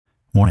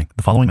Warning,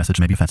 the following message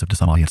may be offensive to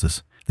some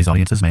audiences. These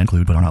audiences may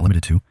include, but are not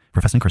limited to,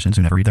 professing Christians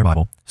who never read their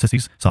Bible,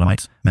 sissies,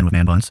 sodomites, men with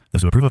man buns,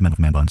 those who approve of men with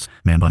man buns,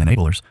 man bun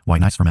enablers, white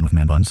knights for men with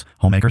man buns,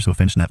 homemakers who have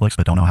finished Netflix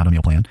but don't know how to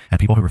meal plan, and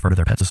people who refer to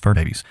their pets as fur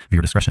babies.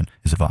 Viewer discretion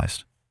is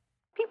advised.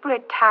 People are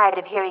tired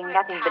of hearing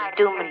nothing but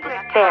doom and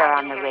despair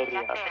on the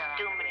radio.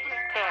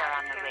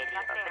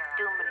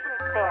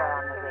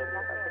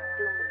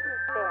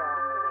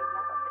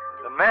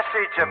 The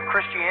message of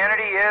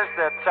Christianity is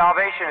that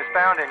salvation is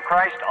found in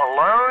Christ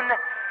alone,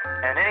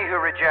 and any who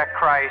reject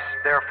Christ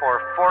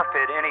therefore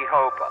forfeit any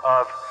hope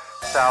of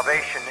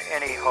salvation,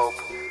 any hope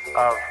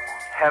of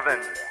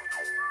heaven.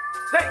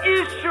 The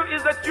issue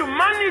is that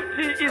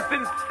humanity is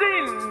in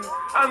sin,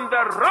 and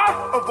the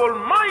wrath of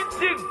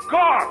Almighty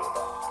God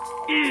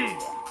is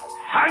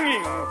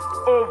hanging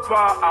over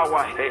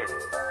our heads.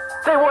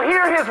 They will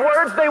hear his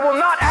words, they will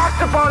not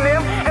act upon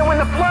them, and when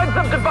the floods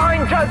of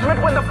divine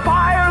judgment, when the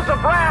fires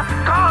of wrath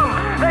come,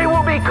 they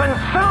will be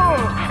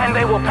consumed and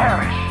they will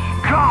perish.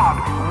 God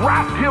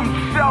wrapped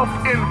himself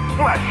in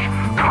flesh,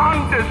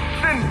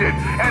 condescended,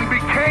 and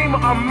became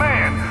a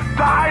man,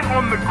 died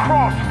on the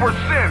cross for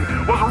sin,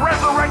 was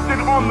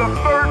resurrected on the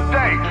third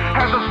day,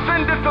 has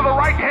ascended to the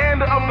right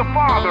hand of the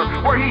Father,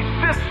 where he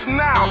sits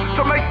now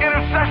to make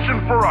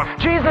intercession for us.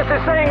 Jesus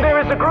is saying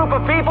there is a group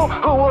of people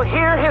who will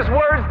hear his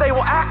words, they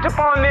will act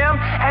upon them,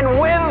 and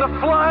when the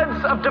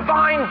floods of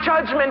divine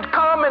judgment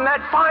come in that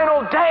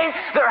final day,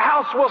 their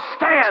house will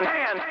stand.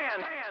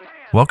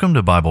 Welcome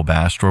to Bible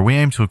Bashed, where we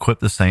aim to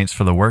equip the saints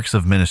for the works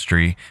of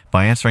ministry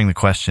by answering the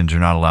questions you're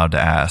not allowed to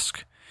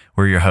ask.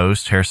 We're your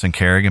hosts, Harrison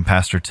Carrig and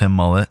Pastor Tim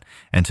Mullet,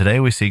 and today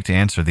we seek to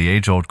answer the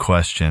age-old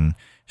question,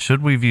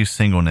 should we view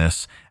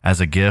singleness as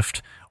a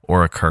gift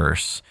or a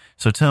curse?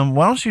 So Tim,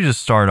 why don't you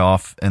just start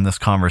off in this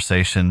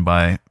conversation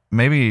by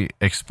maybe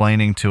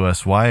explaining to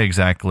us why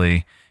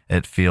exactly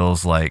it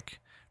feels like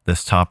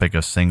this topic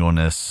of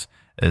singleness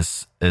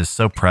is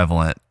so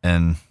prevalent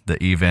in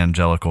the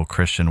evangelical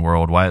Christian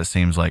world, why it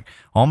seems like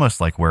almost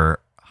like we're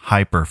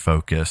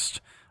hyper-focused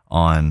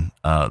on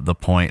the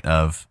point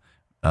of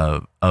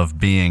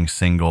being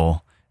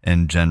single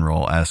in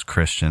general as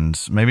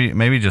Christians.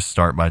 Maybe just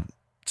start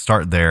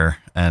there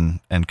and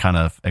kind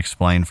of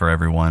explain for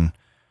everyone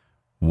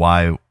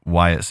why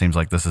it seems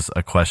like this is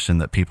a question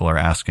that people are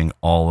asking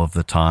all of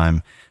the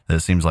time, that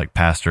it seems like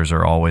pastors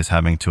are always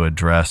having to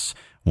address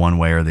one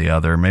way or the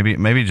other.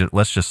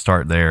 Let's just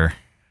start there.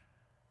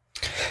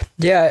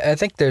 Yeah, I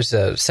think there's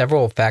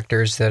several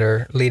factors that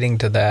are leading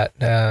to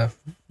that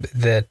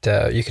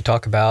you could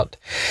talk about.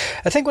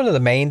 I think one of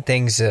the main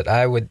things that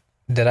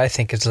I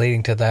think is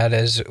leading to that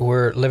is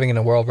we're living in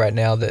a world right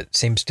now that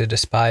seems to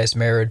despise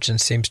marriage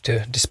and seems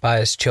to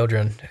despise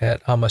children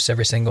at almost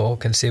every single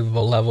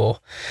conceivable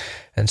level.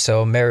 And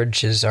so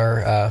marriages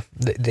are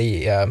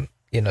the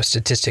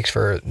statistics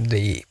for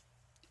the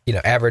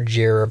average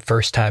year of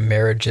first-time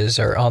marriages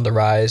are on the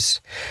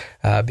rise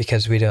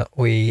because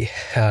we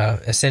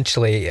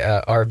essentially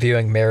are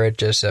viewing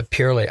marriage as a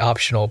purely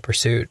optional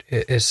pursuit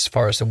as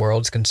far as the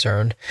world's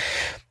concerned.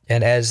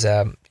 And as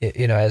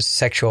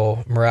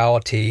sexual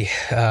morality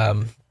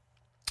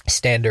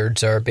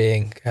standards are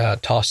being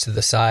tossed to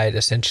the side,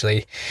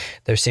 essentially,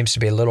 there seems to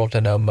be little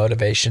to no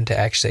motivation to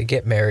actually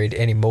get married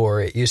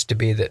anymore. It used to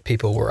be that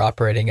people were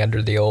operating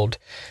under the old,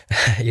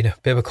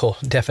 biblical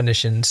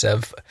definitions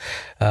of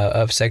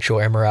sexual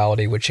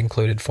immorality, which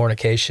included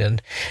fornication.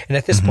 And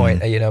at this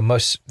point,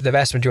 the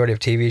vast majority of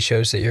TV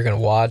shows that you're going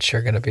to watch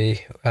are going to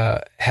be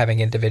having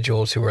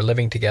individuals who are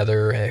living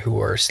together,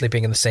 who are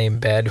sleeping in the same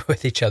bed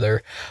with each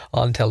other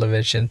on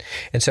television.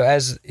 And so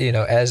as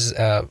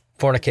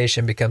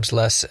fornication becomes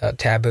less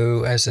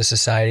taboo as a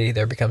society,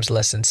 there becomes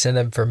less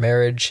incentive for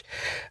marriage.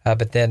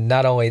 But then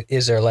not only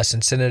is there less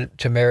incentive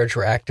to marriage,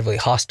 we're actively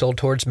hostile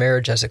towards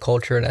marriage as a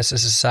culture and as a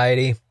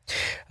society,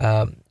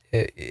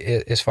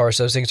 as far as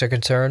those things are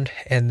concerned.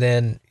 And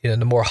then,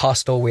 the more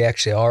hostile we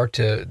actually are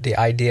to the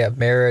idea of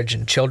marriage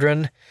and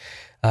children,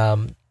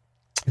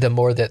 the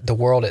more that the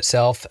world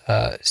itself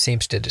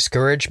seems to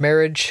discourage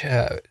marriage.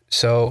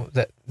 So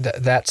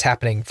that's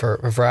happening for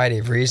a variety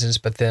of reasons.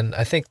 But then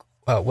I think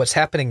what's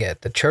happening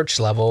at the church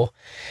level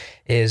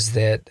is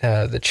that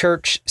the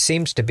church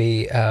seems to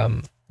be,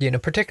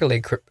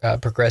 particularly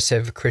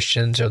progressive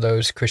Christians, or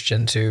those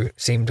Christians who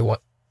seem to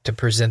want to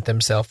present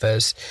themselves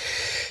as,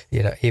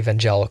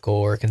 evangelical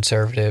or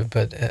conservative,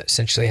 but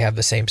essentially have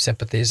the same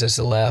sympathies as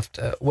the left.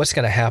 What's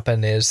going to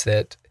happen is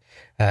that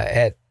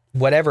at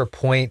whatever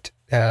point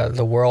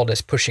the world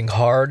is pushing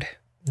hard,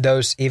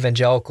 those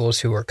evangelicals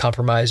who are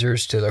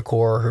compromisers to their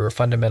core, who are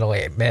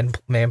fundamentally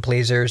man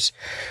pleasers,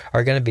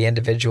 are going to be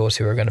individuals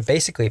who are going to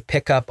basically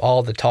pick up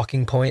all the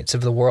talking points of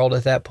the world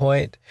at that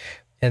point,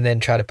 and then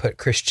try to put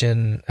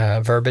Christian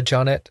verbiage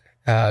on it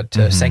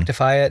to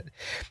sanctify it.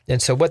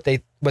 And so what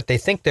they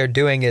think they're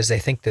doing is they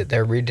think that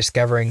they're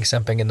rediscovering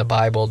something in the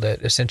Bible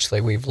that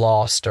essentially we've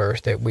lost, or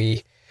that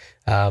we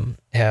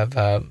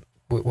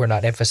we're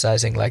not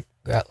emphasizing like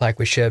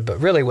we should. But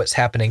really what's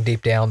happening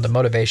deep down, the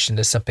motivation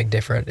is something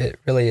different. It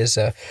really is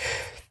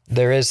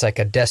there is like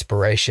a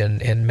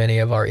desperation in many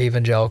of our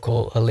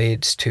evangelical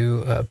elites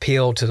to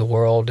appeal to the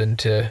world and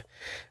to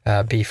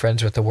be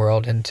friends with the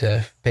world and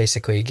to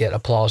basically get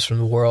applause from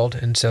the world.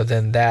 And so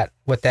then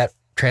what that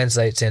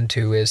translates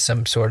into is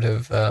some sort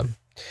of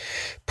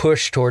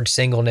push towards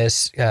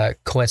singleness,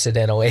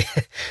 coincidentally,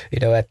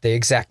 at the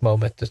exact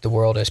moment that the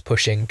world is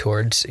pushing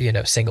towards,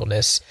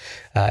 singleness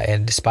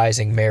and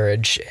despising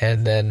marriage.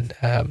 And then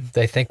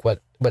they think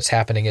what's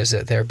happening is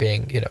that they're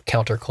being,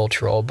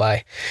 countercultural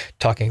by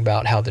talking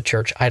about how the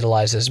church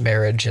idolizes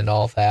marriage and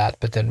all that.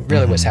 But then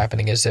really what's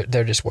happening is that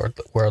they're just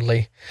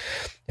worldly.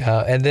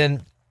 And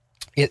then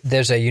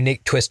there's a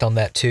unique twist on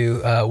that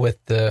too,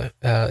 with the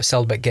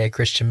celibate gay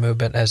Christian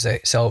movement. As the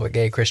celibate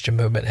gay Christian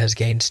movement has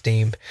gained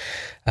steam,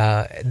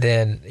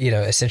 then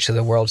essentially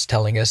the world's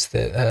telling us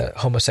that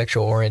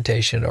homosexual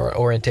orientation or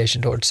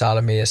orientation towards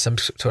sodomy is some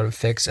sort of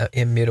fixed,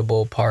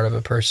 immutable part of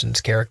a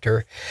person's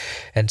character,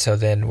 and so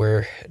then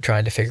we're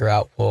trying to figure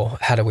out, well,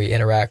 how do we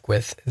interact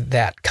with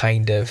that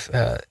kind of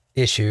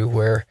issue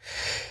where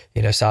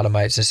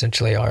sodomites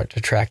essentially aren't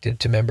attracted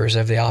to members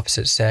of the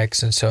opposite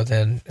sex. And so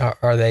then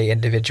are they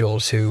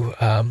individuals who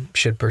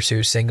should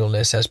pursue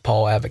singleness as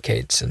Paul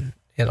advocates and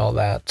all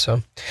that?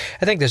 So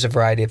I think there's a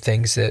variety of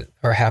things that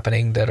are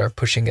happening that are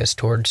pushing us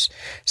towards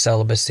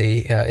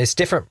celibacy. It's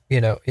different,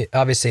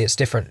 obviously it's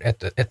different at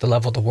the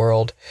level of the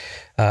world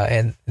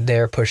and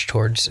their push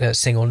towards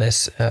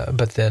singleness.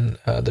 But then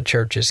the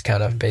church is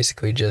kind of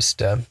basically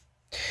just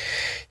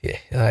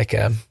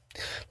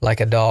like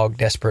a dog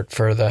desperate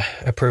for the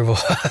approval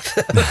of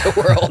the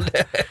world.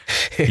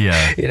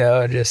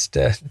 Yeah. Just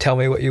tell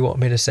me what you want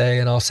me to say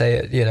and I'll say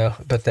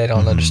it, but they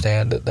don't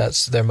understand that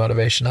that's their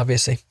motivation,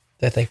 obviously.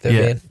 They think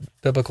they're being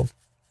biblical.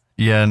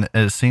 Yeah, and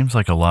it seems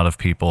like a lot of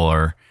people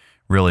are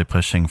really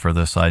pushing for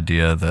this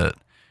idea that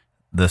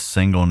this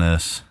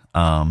singleness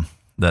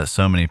that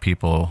so many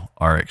people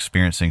are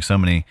experiencing, so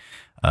many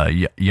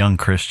young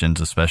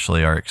Christians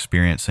especially are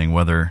experiencing,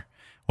 whether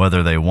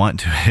they want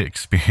to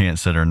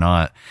experience it or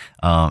not.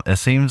 It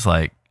seems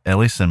like, at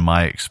least in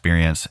my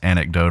experience,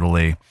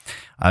 anecdotally,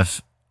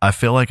 I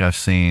feel like I've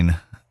seen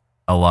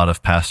a lot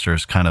of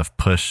pastors kind of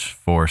push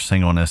for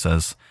singleness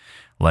as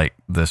like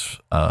this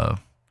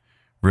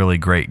really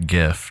great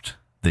gift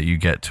that you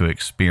get to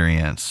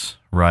experience,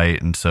 right?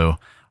 And so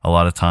a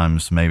lot of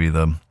times maybe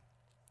the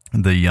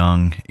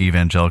young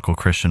evangelical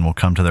Christian will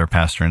come to their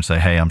pastor and say,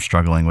 "Hey, I'm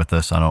struggling with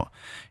this. I don't,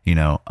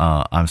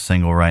 I'm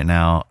single right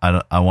now.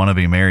 I want to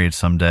be married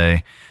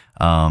someday."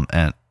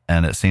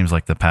 And it seems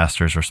like the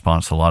pastor's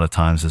response a lot of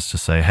times is to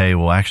say, "Hey,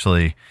 well,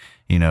 actually,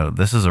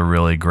 this is a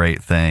really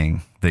great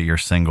thing that you're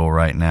single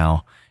right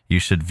now. You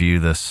should view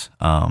this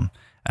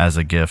as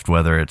a gift,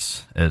 whether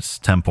it's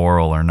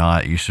temporal or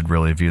not. You should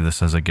really view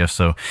this as a gift."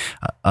 So,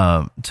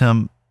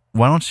 Tim,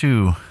 why don't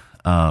you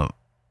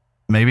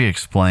maybe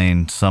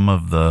explain some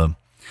of the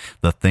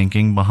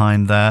thinking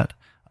behind that?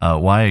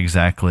 Why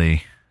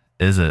exactly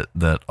is it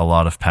that a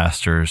lot of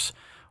pastors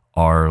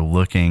are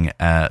looking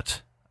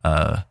at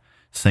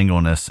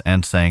singleness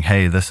and saying,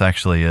 "Hey, this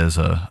actually is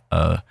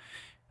a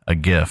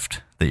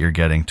gift that you're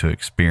getting to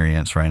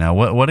experience right now"?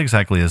 What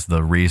exactly is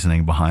the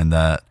reasoning behind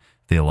that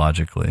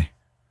theologically?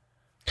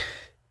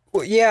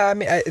 Well, yeah, I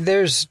mean,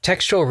 there's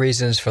textual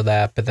reasons for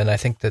that, but then I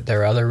think that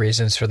there are other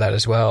reasons for that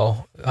as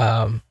well.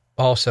 Okay.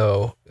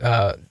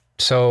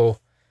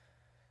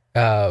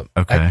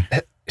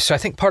 So I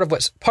think part of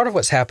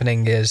what's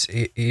happening is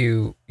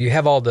you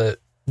have all the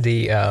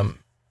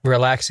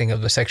relaxing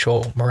of the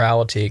sexual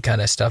morality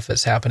kind of stuff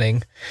that's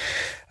happening,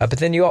 but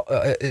then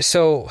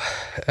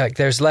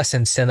there's less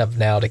incentive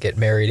now to get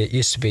married. It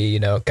used to be,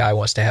 guy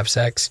wants to have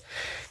sex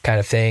kind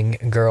of thing,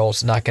 and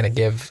girl's not going to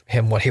give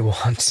him what he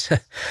wants,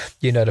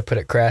 to put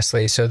it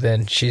crassly. So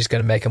then she's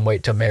going to make him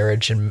wait till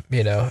marriage, and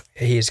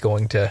he's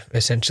going to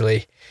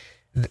essentially,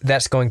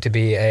 that's going to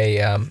be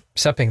a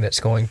something that's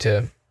going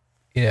to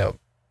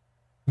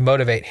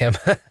motivate him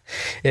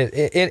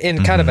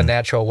in kind of a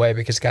natural way,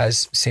 because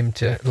guys seem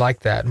to like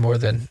that more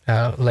than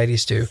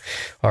ladies do,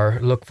 or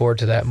look forward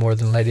to that more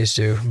than ladies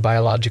do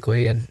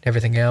biologically and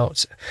everything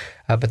else.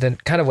 But then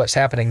kind of what's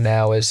happening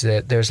now is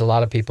that there's a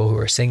lot of people who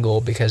are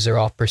single because they're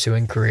off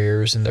pursuing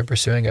careers and they're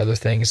pursuing other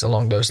things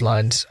along those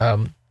lines.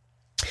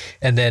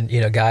 And then,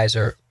 guys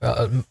are,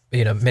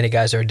 many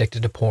guys are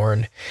addicted to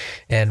porn,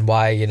 and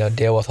why,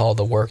 deal with all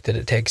the work that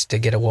it takes to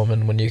get a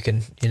woman when you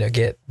can,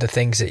 get the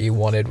things that you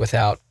wanted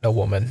without a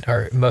woman,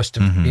 or most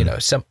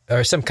of,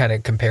 some kind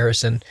of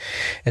comparison.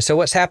 And so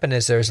what's happened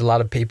is there's a lot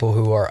of people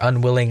who are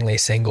unwillingly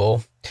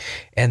single.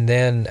 And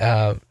then,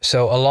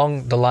 so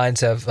along the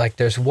lines of like,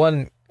 there's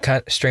one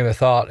kind of stream of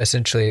thought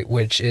essentially,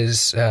 which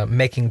is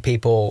making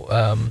people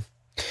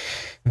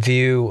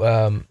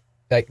view,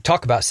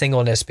 talk about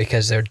singleness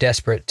because they're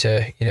desperate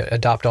to,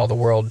 adopt all the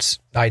world's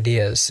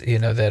ideas,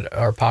 that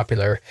are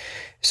popular.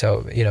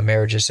 So,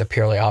 marriage is a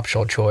purely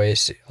optional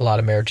choice. A lot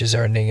of marriages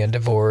are ending in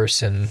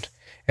divorce and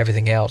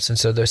everything else. And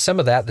so there's some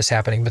of that that's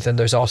happening, but then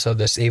there's also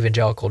this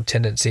evangelical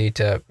tendency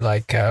to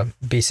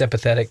be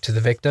sympathetic to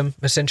the victim,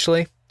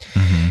 essentially.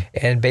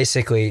 And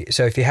basically,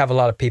 so if you have a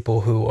lot of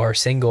people who are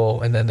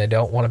single and then they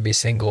don't want to be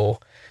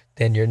single,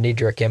 then your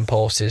knee-jerk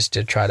impulse is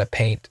to try to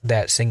paint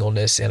that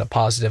singleness in a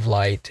positive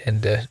light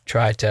and to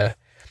try to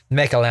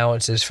make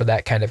allowances for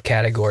that kind of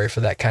category, for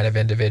that kind of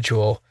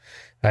individual.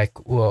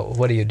 Like, well,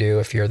 what do you do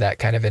if you're that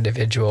kind of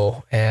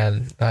individual?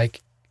 And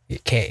like,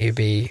 can't you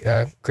be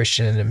a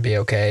Christian and be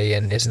okay?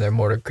 And isn't there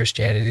more to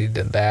Christianity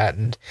than that?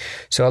 And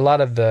so a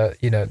lot of the,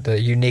 the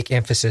unique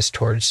emphasis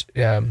towards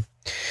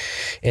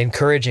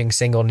encouraging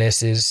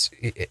singleness is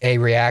a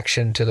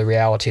reaction to the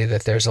reality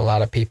that there's a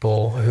lot of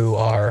people who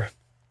are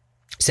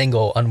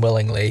single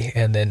unwillingly,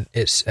 and then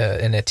it's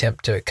an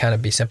attempt to kind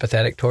of be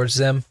sympathetic towards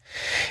them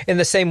in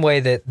the same way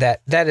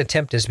that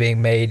attempt is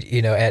being made,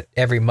 at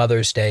every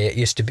Mother's Day. It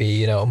used to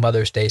be,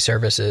 Mother's Day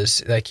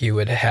services, like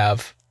you'd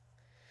have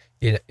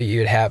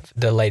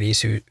the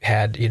ladies who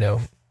had,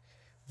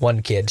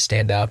 one kid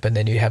stand up, and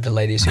then you have the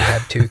ladies who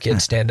have two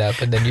kids stand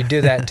up, and then you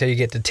do that until you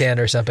get to 10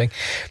 or something.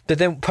 But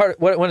then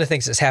one of the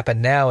things that's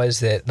happened now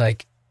is that,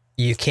 like,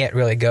 you can't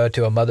really go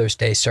to a Mother's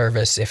Day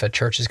service if a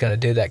church is going to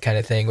do that kind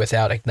of thing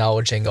without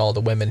acknowledging all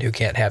the women who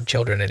can't have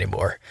children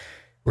anymore,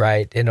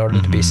 right? In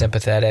order to be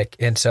sympathetic.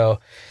 And so,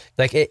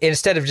 like,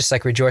 instead of just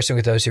like rejoicing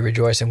with those who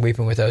rejoice and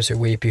weeping with those who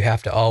weep, you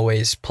have to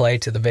always play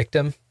to the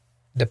victim,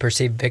 the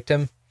perceived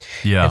victim.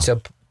 Yeah. And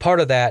so part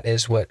of that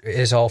is what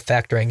is all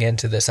factoring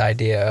into this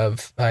idea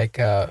of like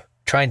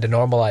trying to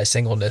normalize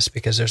singleness,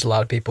 because there's a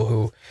lot of people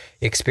who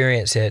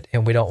experience it,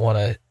 and we don't want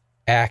to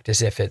act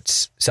as if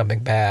it's something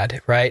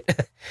bad, right?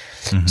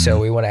 So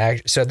we want to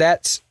act. So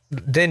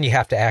then you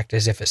have to act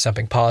as if it's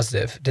something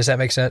positive. Does that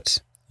make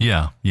sense?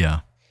 Yeah.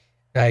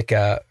 Like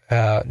but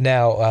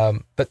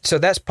so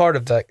that's part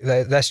of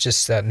that's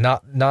just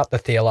not the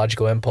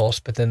theological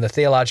impulse, but then the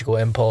theological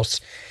impulse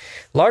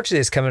largely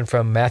is coming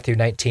from Matthew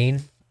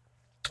 19,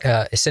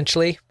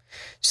 essentially.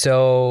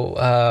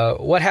 So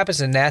what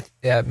happens in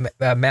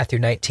Matthew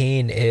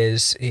 19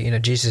 is,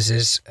 Jesus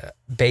is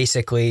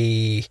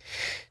basically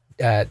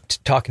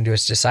talking to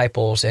his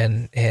disciples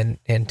and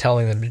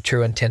telling them the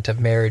true intent of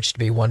marriage to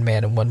be one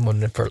man and one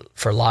woman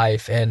for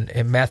life. And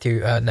in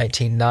Matthew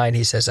 19:9,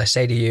 he says, "I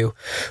say to you,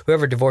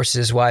 whoever divorces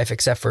his wife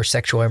except for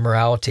sexual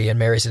immorality and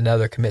marries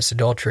another commits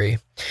adultery."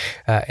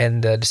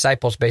 And the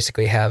disciples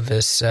basically have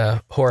this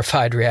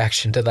horrified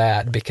reaction to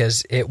that,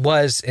 because it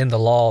was in the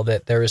law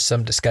that there was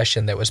some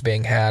discussion that was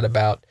being had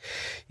about,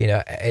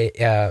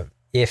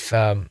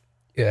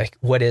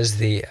 what is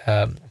the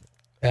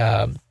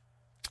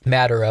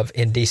matter of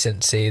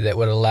indecency that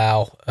would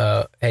allow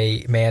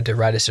a man to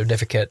write a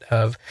certificate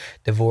of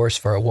divorce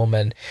for a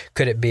woman.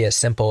 Could it be as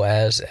simple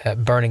as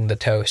burning the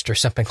toast or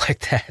something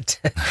like that?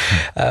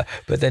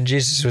 But then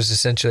Jesus was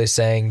essentially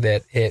saying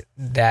that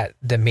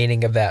the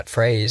meaning of that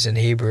phrase in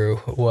Hebrew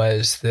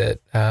was that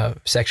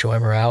sexual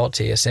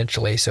immorality,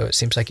 essentially. So it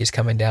seems like he's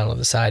coming down on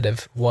the side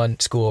of one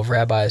school of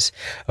rabbis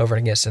over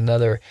against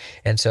another.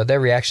 And so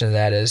their reaction to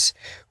that is,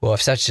 well,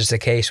 if such is the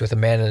case with a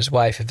man and his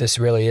wife, if this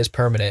really is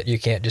permanent, you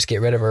can't just get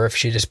rid of her if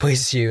she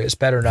displeases you. It's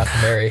better not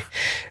to marry,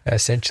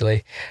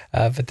 essentially.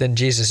 But then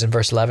Jesus, in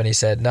verse 11, he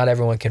said, "Not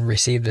everyone can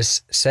receive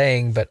this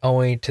saying, but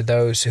only to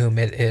those whom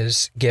it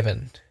is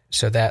given."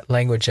 So that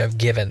language of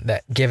given,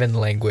 that given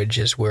language,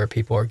 is where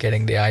people are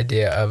getting the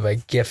idea of a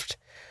gift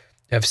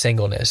of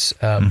singleness.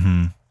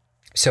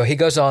 So he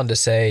goes on to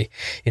say,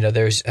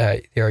 there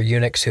are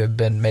eunuchs who have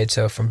been made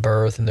so from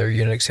birth, and there are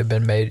eunuchs who have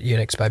been made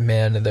eunuchs by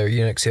men, and there are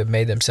eunuchs who have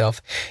made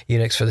themselves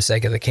eunuchs for the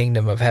sake of the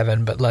kingdom of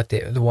heaven, but let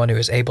the one who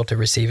is able to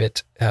receive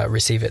it,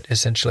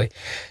 essentially.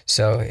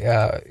 So,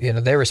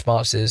 their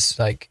response is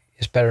like,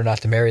 it's better not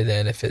to marry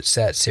then if it's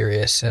that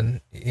serious. And,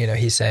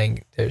 he's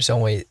saying there's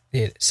only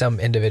some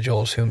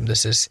individuals whom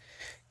this is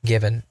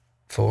given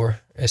for,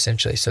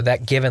 essentially. So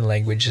that given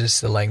language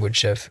is the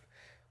language of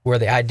where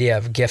the idea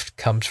of gift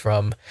comes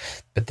from.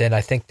 But then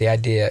I think the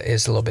idea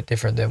is a little bit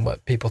different than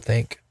what people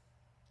think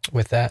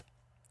with that.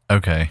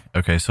 Okay.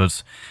 So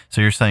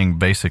you're saying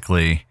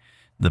basically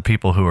the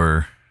people who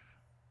are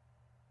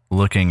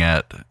looking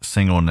at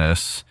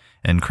singleness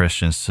in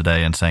Christians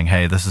today and saying,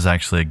 hey, this is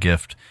actually a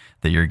gift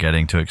that you're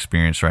getting to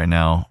experience right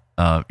now.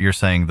 You're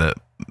saying that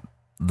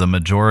the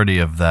majority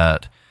of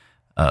that,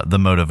 the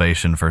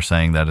motivation for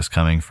saying that is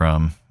coming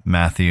from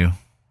Matthew,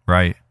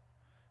 right?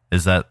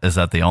 Is that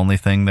the only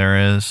thing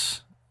there is?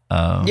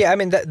 Yeah, I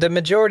mean, the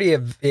majority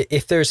of,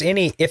 if there's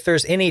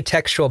any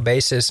textual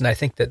basis, and I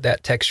think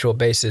that textual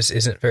basis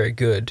isn't very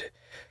good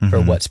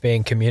for what's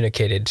being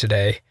communicated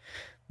today,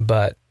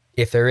 but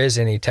if there is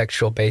any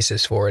textual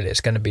basis for it,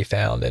 it's going to be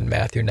found in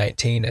Matthew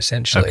 19,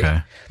 essentially.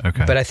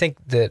 Okay. But I think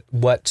that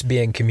what's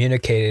being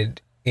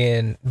communicated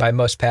by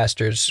most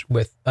pastors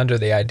under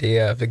the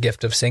idea of the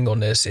gift of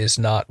singleness is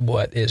not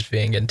what is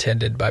being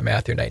intended by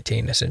Matthew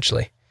 19,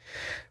 essentially.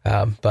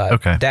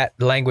 But that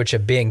language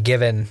of being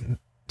given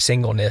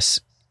singleness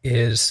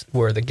is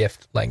where the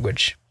gift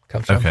language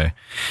comes from. Okay.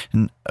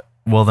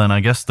 Well, then I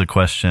guess the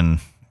question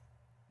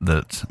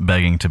that's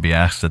begging to be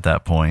asked at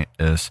that point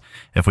is,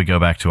 if we go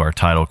back to our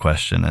title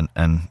question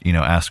and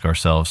ask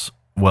ourselves,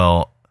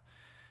 well,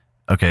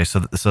 okay, so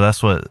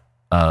that's what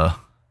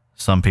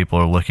some people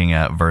are looking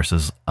at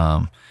versus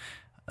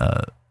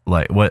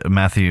like what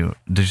Matthew,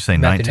 did you say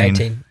 19?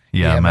 19.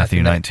 Yeah,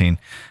 Matthew 19.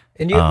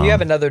 And you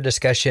have another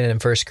discussion in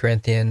 1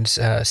 Corinthians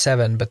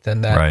 7, but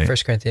then that Right. 1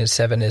 Corinthians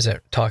 7 isn't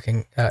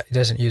talking, it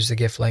doesn't use the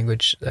gift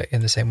language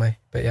in the same way,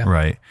 but yeah.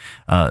 Right.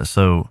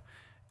 So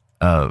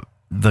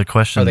the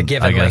question, Or the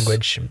given I guess,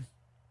 language.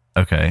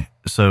 Okay.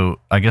 So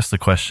I guess the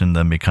question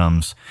then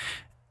becomes,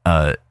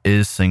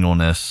 is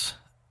singleness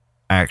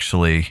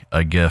actually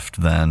a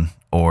gift then,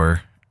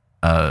 or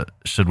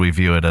should we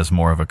view it as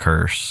more of a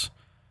curse?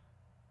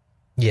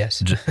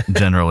 Yes.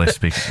 Generally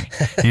speaking.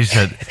 You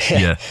said,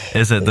 yeah.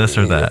 Is it this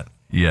or that?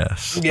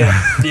 Yes.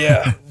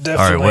 Yeah, definitely.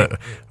 All right.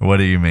 What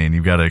do you mean?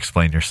 You've got to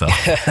explain yourself.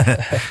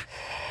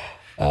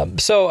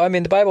 So, I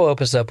mean, the Bible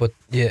opens up with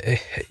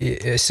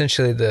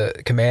essentially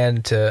the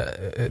command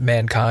to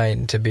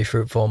mankind to be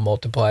fruitful and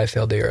multiply,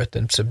 fill the earth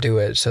and subdue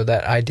it. So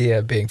that idea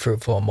of being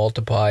fruitful and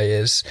multiply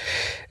is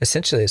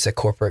essentially it's a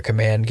corporate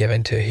command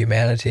given to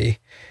humanity.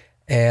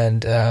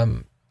 And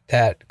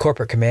that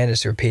corporate command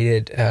is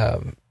repeated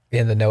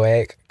in the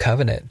Noahic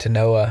covenant to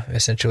Noah.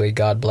 Essentially,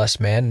 God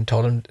blessed man and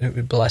told him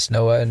to bless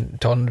Noah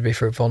and told him to be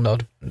fruitful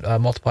and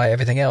multiply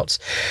everything else.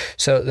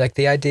 So, like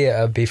the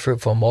idea of be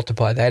fruitful and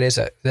multiply,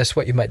 that's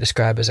what you might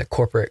describe as a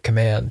corporate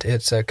command.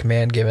 It's a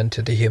command given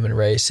to the human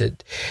race.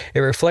 It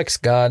reflects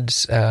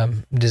God's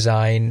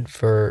design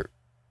for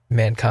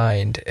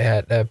mankind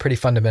at a pretty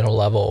fundamental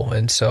level.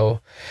 And so,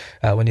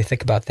 when you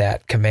think about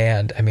that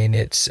command, I mean,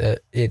 it's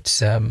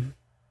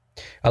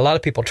a lot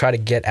of people try to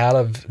get out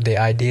of the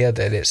idea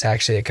that it's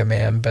actually a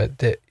command, but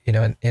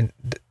in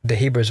the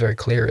Hebrew is very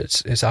clear.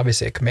 It's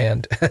obviously a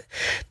command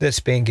that's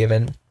being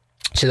given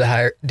to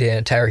the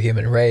entire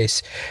human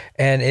race,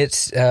 and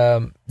it's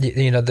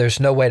there's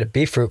no way to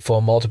be fruitful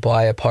and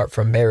multiply apart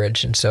from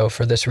marriage. And so,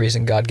 for this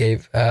reason, God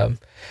gave. For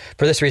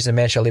this reason, a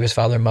man shall leave his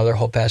father and mother,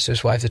 hold fast to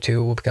his wife; the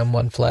two will become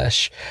one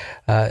flesh.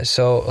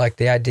 So, like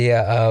the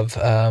idea of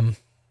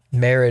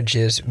marriage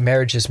is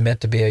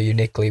meant to be a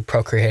uniquely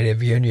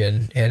procreative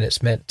union, and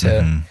it's meant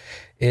to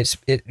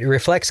it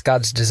reflects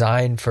God's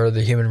design for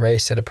the human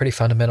race at a pretty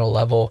fundamental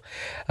level.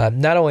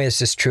 Not only is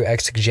this true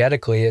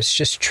exegetically, it's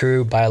just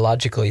true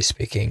biologically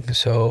speaking.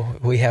 So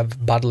we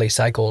have bodily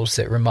cycles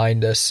that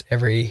remind us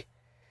every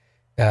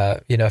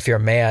if you're a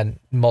man,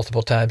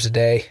 multiple times a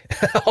day,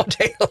 all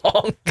day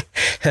long,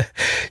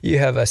 you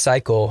have a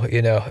cycle,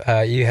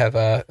 you have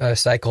a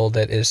cycle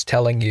that is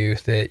telling you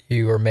that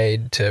you were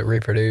made to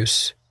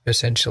reproduce,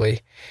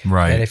 essentially.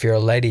 Right. And if you're a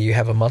lady, you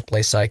have a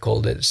monthly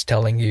cycle that's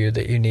telling you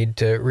that you need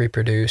to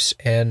reproduce.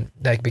 And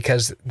like,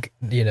 because,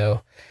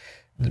 the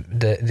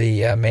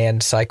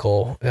man's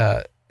cycle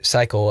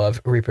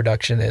of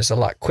reproduction is a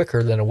lot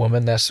quicker than a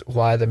woman. That's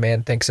why the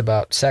man thinks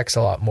about sex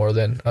a lot more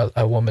than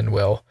a woman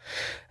will.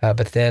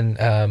 But then,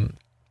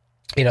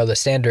 the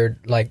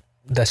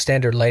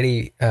standard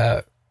lady,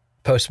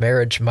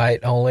 post-marriage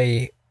might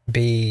only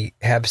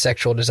have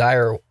sexual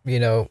desire,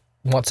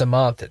 once a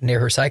month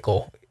near her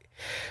cycle.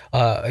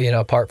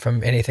 Apart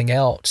from anything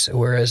else,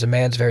 whereas a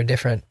man's very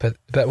different. But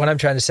what I'm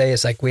trying to say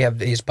is, like, we have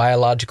these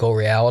biological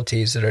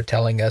realities that are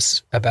telling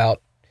us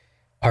about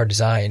our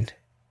design.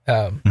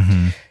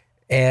 And,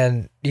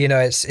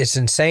 it's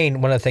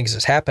insane. One of the things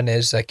that's happened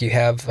is, like, you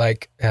have,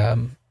 like,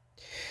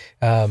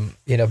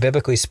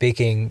 biblically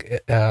speaking,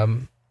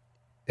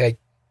 like,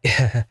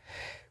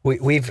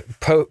 we've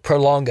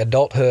prolonged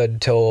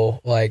adulthood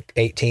till like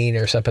 18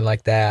 or something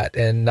like that,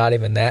 and not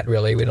even that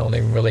really. We don't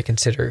even really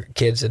consider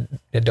kids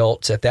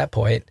adults at that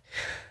point.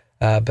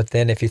 But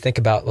then if you think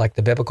about like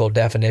the biblical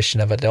definition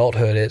of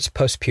adulthood, it's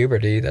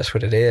post-puberty. That's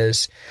what it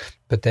is.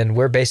 But then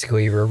we're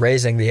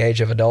raising the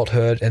age of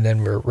adulthood, and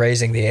then we're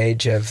raising the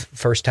age of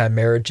first-time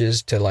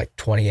marriages to like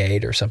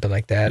 28 or something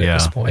like that at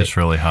this point. Yeah, it's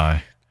really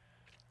high.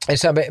 And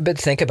so, but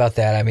think about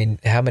that. I mean,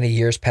 how many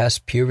years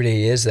past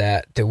puberty is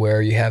that to where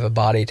you have a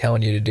body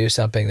telling you to do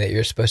something that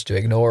you're supposed to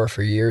ignore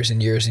for years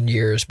and years and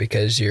years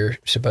because you're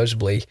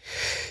supposedly,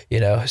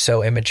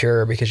 so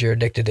immature because you're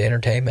addicted to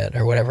entertainment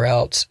or whatever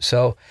else.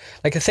 So,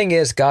 like, the thing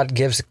is, God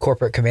gives a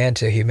corporate command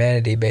to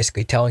humanity,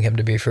 basically telling him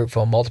to be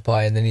fruitful and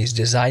multiply, and then he's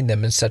designed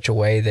them in such a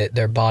way that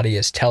their body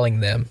is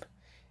telling them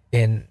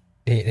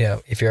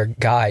if you're a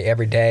guy,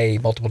 every day,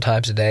 multiple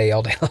times a day,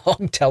 all day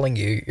long, telling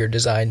you you're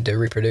designed to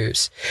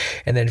reproduce.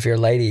 And then if you're a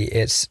lady,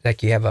 it's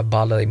like you have a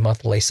bodily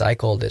monthly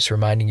cycle that's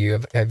reminding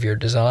you of your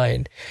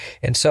design.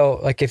 And so,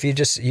 like, if you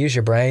just use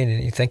your brain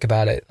and you think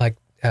about it, like,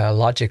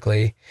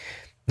 logically,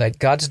 like,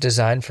 God's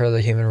design for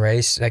the human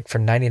race, like for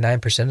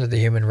 99% of the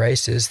human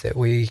race, is that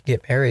we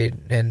get married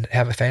and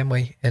have a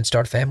family and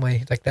start a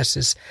family. Like, that's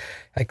just,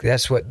 like,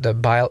 that's what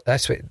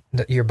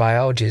your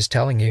biology is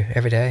telling you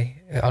every day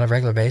on a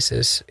regular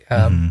basis.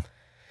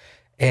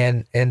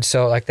 And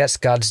so, like, that's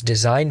God's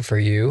design for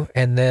you.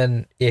 And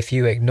then if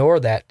you ignore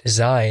that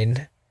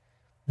design,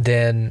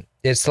 then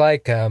it's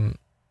like,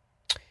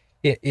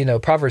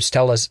 Proverbs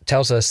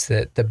tells us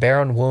that the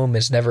barren womb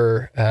is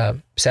never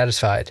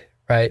satisfied,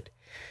 right?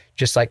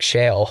 Just like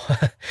shale,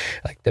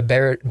 like the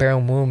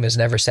barren womb is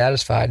never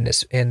satisfied.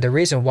 And the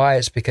reason why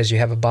is because you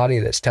have a body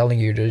that's telling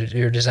you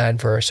you're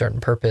designed for a certain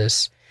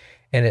purpose.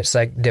 And it's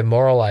like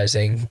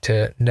demoralizing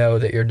to know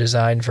that you're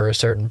designed for a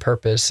certain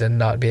purpose and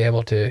not be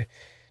able to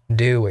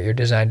do what you're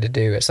designed to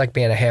do. It's like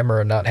being a hammer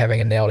and not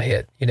having a nail to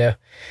hit,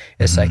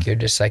 It's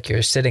like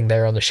you're sitting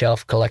there on the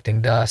shelf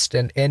collecting dust.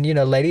 And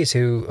ladies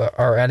who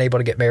are unable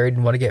to get married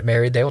and want to get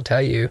married, they will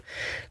tell you,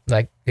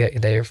 like,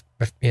 their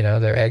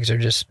eggs are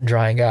just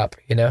drying up,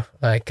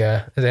 like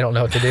they don't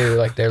know what to do,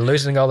 like they're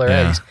losing all their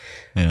eggs.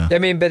 Yeah. I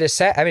mean, but it's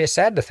sad. I mean, it's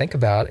sad to think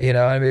about,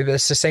 I mean, but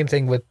it's the same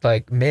thing with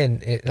like men,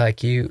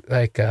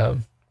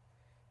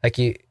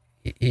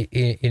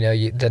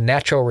 the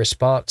natural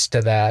response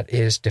to that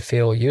is to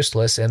feel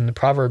useless, and the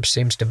Proverbs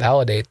seems to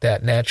validate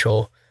that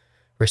natural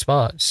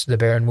response. The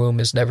barren womb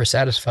is never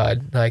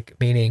satisfied, like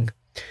meaning,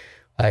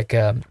 like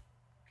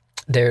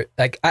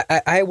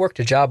I worked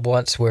a job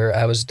once where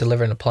I was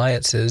delivering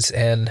appliances,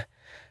 and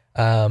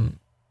one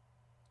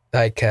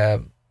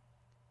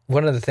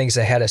of the things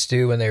they had us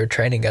do when they were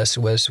training us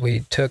was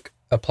we took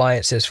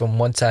appliances from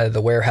one side of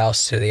the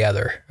warehouse to the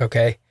other.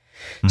 Okay,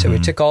 so we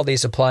took all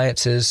these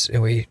appliances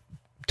and we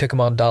took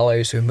them on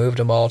dollies, we moved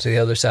them all to the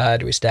other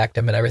side, we stacked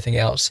them and everything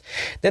else.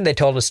 Then they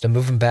told us to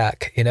move them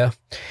back, and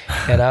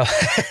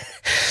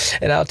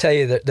I'll tell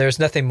you that there's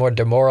nothing more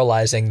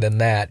demoralizing than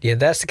that.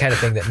 That's the kind of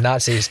thing that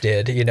Nazis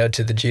did,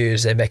 to the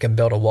Jews. They make them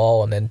build a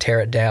wall and then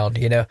tear it down,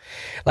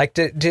 like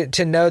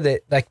to know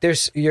that, like,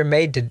 you're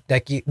made to,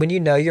 like, when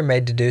you're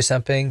made to do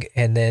something,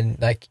 and then,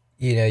 like,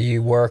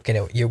 you work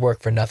and you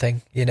work for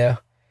nothing,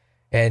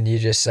 and you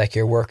just, like,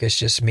 your work is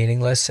just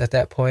meaningless at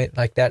that point.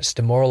 Like, that's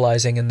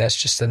demoralizing, and that's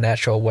just the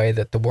natural way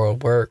that the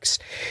world works.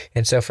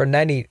 And so for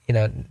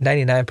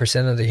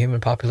 99% of the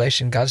human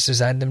population, God's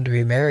designed them to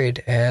be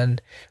married,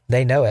 and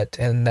they know it,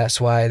 and that's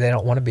why they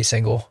don't want to be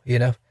single,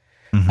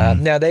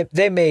 Now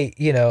they may,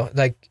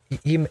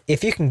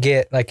 if you can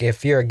get, like,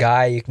 if you're a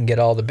guy, you can get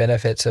all the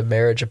benefits of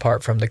marriage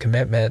apart from the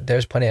commitment.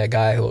 There's plenty of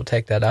guy who will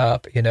take that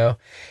up,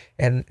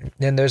 And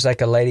then there's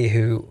like a lady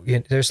who,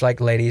 there's like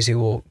ladies who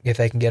will, if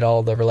they can get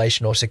all the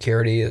relational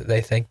security that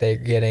they think they're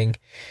getting,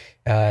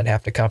 and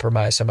have to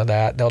compromise some of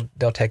that,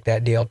 they'll take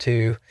that deal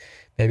too,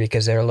 maybe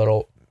because they're a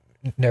little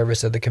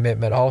nervous of the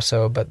commitment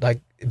also. But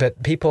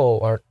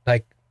people are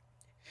like,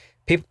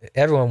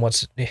 everyone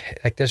wants,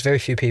 like, there's very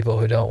few people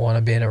who don't want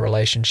to be in a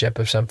relationship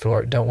of some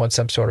sort, don't want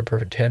some sort of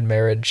pretend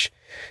marriage.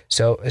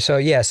 So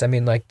yes, I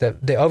mean, like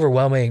the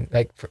overwhelming,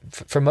 like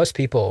for most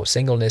people,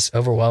 singleness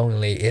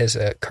overwhelmingly is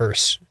a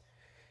curse.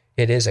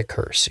 It is a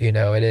curse, it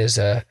is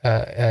a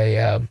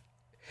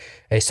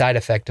side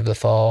effect of the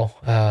fall.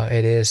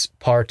 It is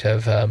part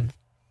of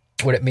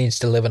what it means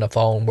to live in a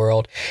fallen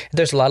world.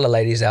 There's a lot of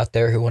ladies out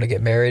there who want to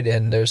get married,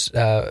 and there's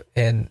not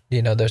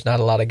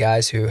a lot of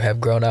guys who have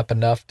grown up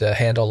enough to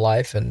handle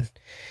life and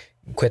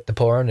quit the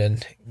porn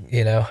and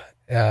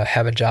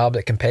have a job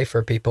that can pay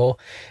for people.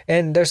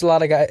 And there's a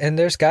lot of guys, and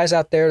there's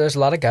a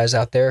lot of guys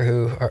out there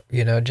who are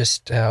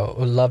just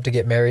would love to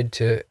get married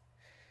to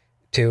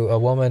a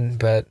woman,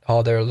 but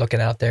all they're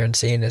looking out there and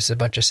seeing is a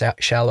bunch of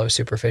shallow,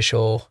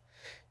 superficial,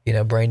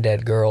 brain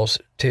dead girls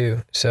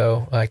too.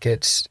 So, like,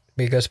 it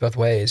goes both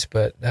ways.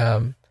 But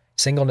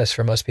singleness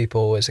for most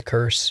people is a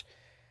curse,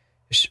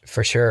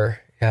 for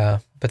sure.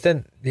 But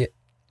then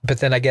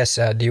I guess,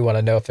 do you want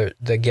to know if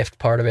the gift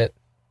part of it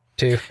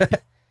too?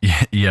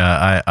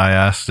 Yeah. I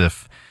asked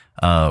if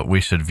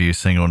we should view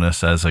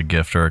singleness as a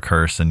gift or a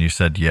curse, and you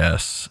said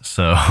yes.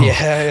 So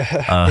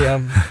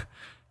yeah.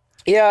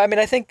 Yeah, I mean,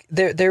 I think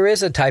there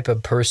is a type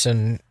of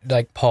person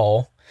like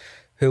Paul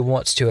who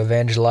wants to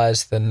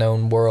evangelize the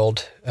known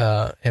world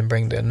and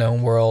bring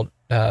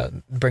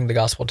the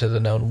gospel to the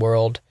known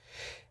world.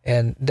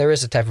 And there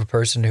is a type of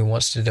person who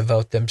wants to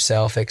devote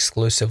themselves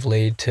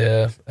exclusively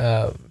to,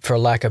 for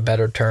lack of a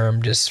better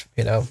term, just,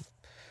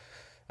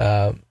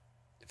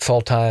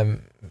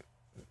 full-time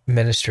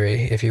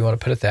ministry, if you want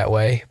to put it that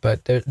way.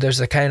 But there's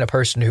the kind of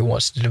person who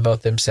wants to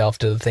devote themselves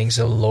to the things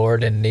of the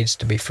Lord and needs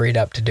to be freed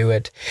up to do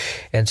it.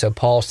 And so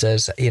Paul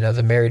says,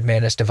 the married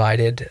man is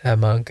divided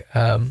among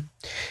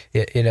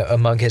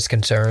his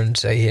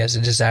concerns. He has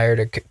a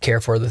desire to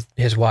care for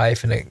his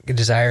wife and a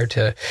desire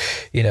to,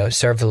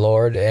 serve the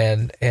Lord.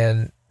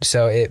 And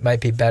so it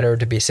might be better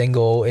to be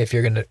single if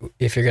you're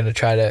gonna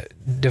try to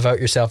devote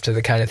yourself to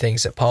the kind of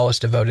things that Paul has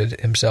devoted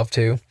himself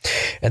to.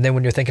 And then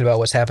when you're thinking about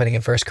what's happening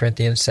in 1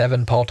 Corinthians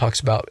 7, Paul talks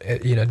about,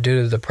 due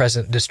to the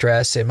present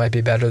distress, it might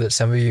be better that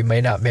some of you may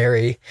not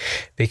marry,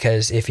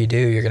 because if you do,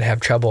 you're going to have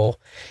trouble.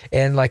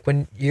 And like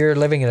when you're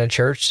living in a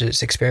church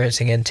that's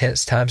experiencing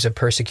intense times of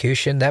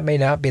persecution, that may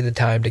not be the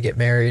time to get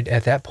married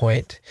at that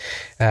point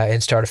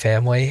and start a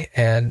family.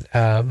 And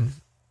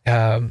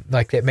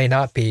like it may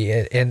not be.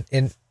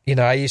 And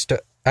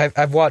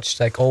I've watched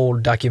like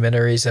old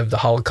documentaries of the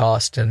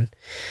Holocaust and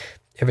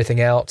everything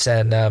else.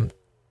 And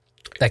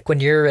like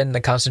when you're in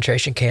the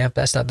concentration camp,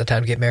 that's not the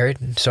time to get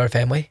married and start a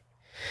family.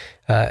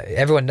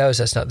 Everyone knows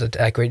that's not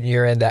like when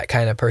you're in that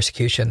kind of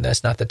persecution,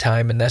 that's not the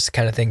time. And that's the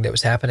kind of thing that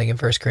was happening in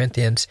 1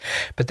 Corinthians.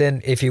 But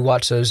then if you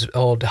watch those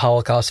old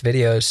Holocaust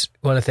videos,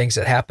 one of the things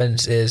that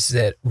happens is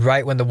that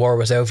right when the war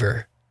was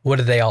over, what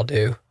did they all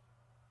do?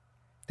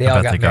 They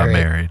got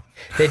married.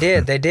 They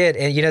did.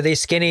 And,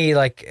 these skinny,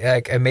 like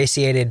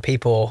emaciated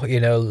people,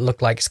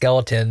 look like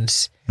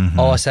skeletons. Mm-hmm.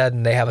 All of a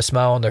sudden they have a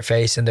smile on their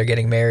face and they're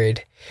getting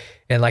married.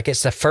 And like,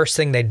 it's the first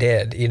thing they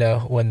did,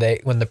 when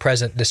the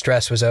present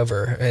distress was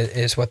over,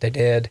 is what they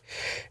did.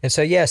 And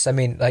so, yes, I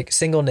mean, like,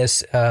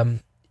 singleness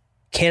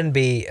can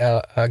be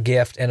a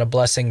gift and a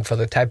blessing for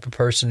the type of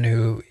person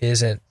who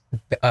isn't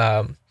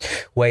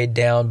weighed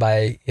down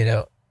by,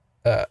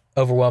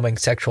 overwhelming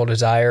sexual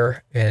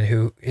desire, and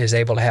who is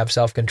able to have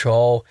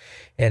self-control,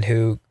 and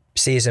who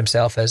sees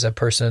himself as a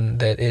person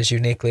that is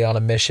uniquely on a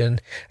mission.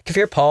 If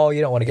you're Paul,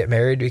 you don't want to get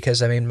married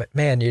because, I mean,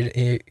 man,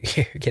 you're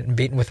getting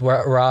beaten with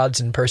rods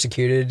and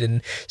persecuted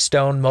and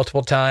stoned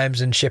multiple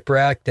times and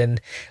shipwrecked.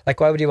 And like,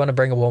 why would you want to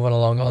bring a woman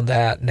along on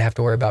that and have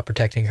to worry about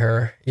protecting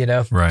her,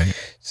 Right.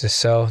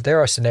 So there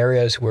are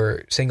scenarios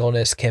where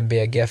singleness can be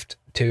a gift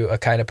to a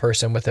kind of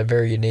person with a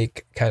very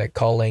unique kind of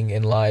calling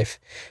in life.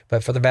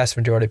 But for the vast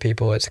majority of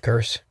people, it's a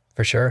curse,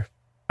 for sure.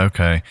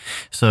 Okay.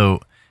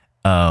 So,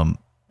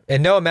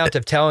 and no amount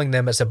of telling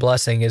them it's a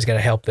blessing is going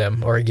to help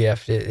them, or a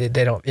gift. It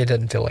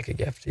doesn't feel like a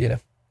gift,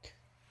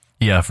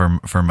 Yeah,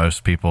 for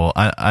most people,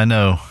 I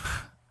know.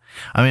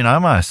 I mean, I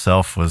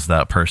myself was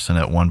that person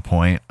at one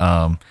point.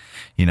 When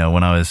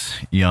I was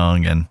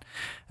young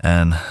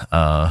and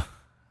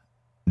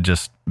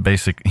just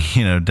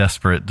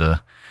desperate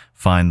to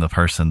find the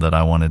person that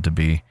I wanted to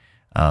be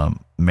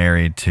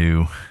married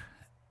to.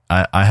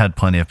 I had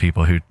plenty of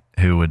people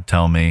who would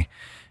tell me,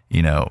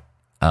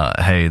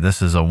 hey,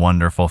 this is a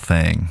wonderful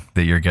thing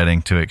that you're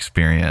getting to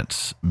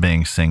experience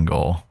being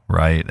single,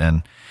 right?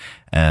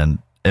 And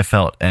it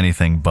felt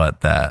anything but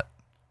that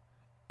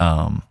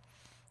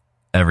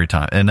every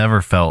time. It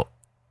never felt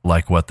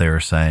like what they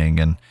were saying.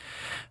 And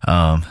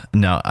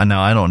now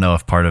I don't know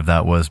if part of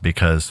that was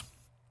because,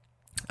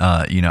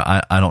 I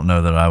don't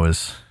know that I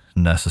was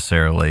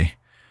necessarily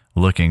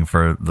looking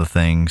for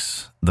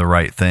the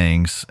right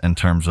things in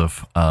terms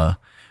of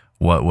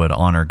what would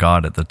honor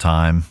God at the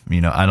time.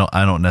 I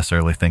don't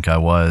necessarily think I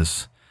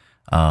was,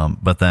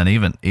 but then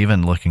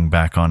even looking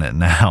back on it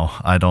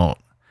now, I don't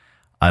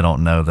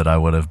know that I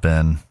would have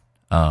been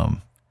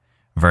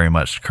very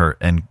much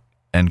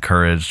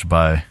encouraged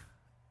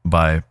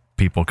by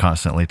people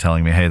constantly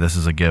telling me, hey, this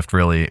is a gift,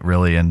 really,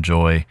 really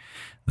enjoy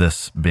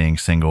this being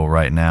single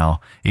right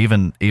now,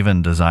 even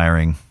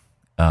desiring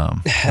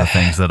the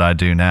things that I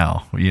do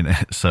now,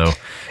 so.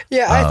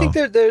 Yeah, I think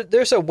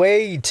there's a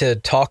way to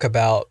talk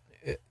about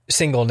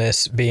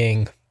singleness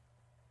being,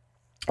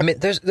 I mean,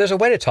 there's a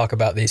way to talk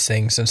about these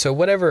things. And so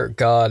whatever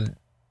God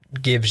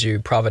gives you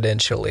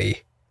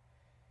providentially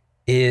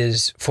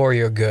is for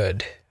your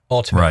good,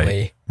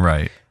 ultimately.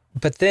 Right.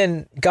 But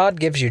then God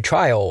gives you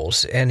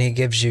trials, and he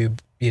gives you,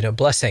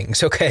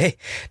 blessings. Okay.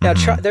 Now,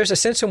 there's a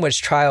sense in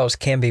which trials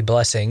can be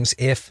blessings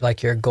if,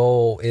 like, your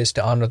goal is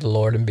to honor the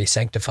Lord and be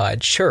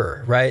sanctified.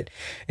 Sure. Right.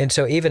 And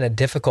so even a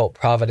difficult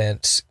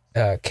providence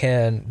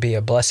can be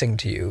a blessing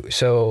to you.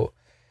 So,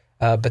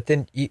 but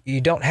then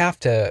you don't have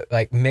to,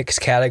 like, mix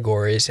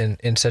categories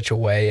in such a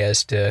way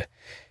as to,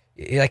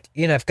 like,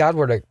 if God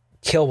were to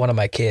kill one of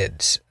my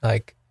kids,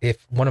 like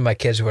if one of my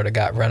kids were to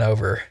got run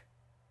over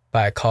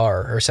by a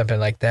car or something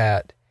like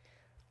that,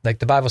 like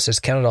the Bible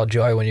says, count it all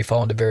joy when you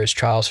fall into various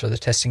trials, for the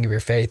testing of your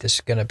faith is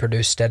going to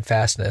produce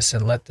steadfastness,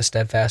 and let the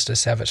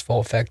steadfastness have its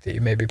full effect, that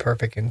you may be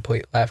perfect and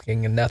complete,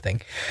 lacking in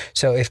nothing.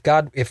 So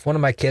if one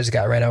of my kids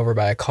got ran over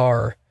by a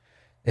car,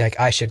 like,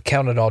 I should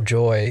count it all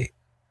joy,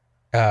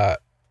 but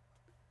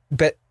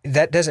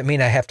that doesn't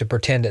mean I have to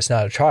pretend it's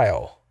not a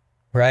trial,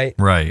 right?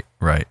 Right.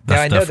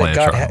 That's definitely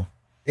a trial.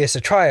 It's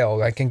a trial,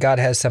 like, and God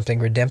has something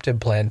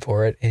redemptive planned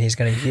for it, and he's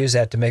going to use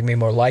that to make me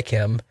more like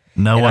him.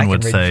 No one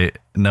would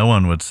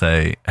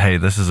say, hey,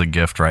 this is a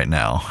gift right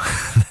now.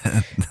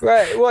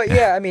 Right. Well,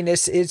 yeah, I mean,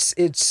 it's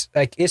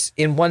like, it's,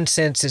 in one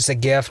sense it's a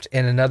gift,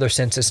 in another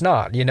sense it's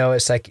not.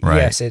 It's like, right.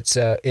 Yes, it's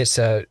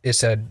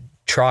a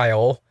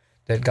trial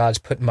that God's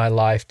put in my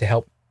life to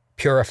help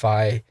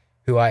purify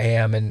who I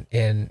am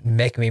and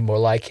make me more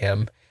like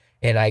him.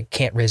 And I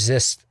can't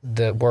resist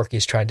the work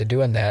he's trying to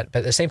do in that. But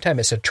at the same time,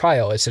 it's a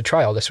trial.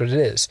 That's what it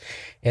is.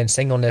 And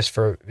singleness,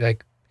 for,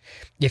 like,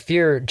 if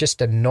you're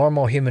just a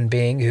normal human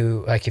being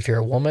who, like, if you're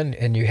a woman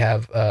and you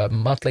have a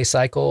monthly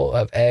cycle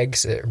of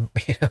eggs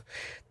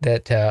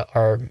that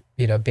are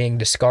being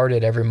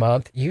discarded every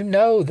month,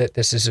 that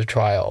this is a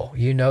trial.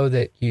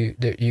 That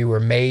you were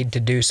made to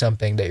do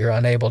something that you're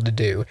unable to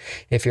do.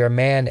 If you're a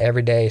man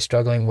every day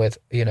struggling with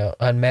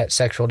unmet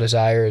sexual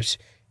desires,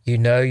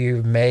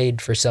 you're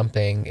made for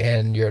something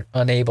and you're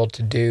unable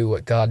to do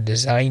what God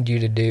designed you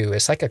to do.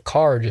 It's like a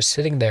car just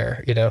sitting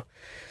there,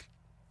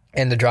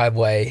 in the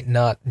driveway,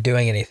 not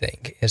doing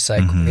anything. It's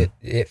like,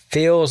 it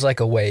feels like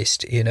a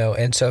waste,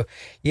 And so,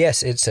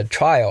 yes, it's a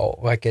trial.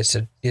 Like, it's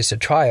a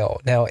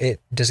trial. Now,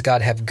 does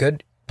God have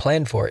good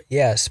plan for it?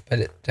 Yes,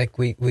 but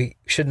we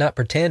should not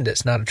pretend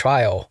it's not a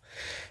trial.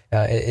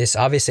 It's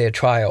obviously a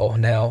trial.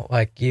 Now,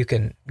 like,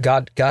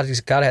 God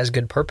has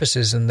good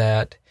purposes in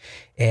that.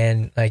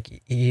 And,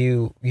 like,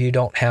 you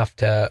don't have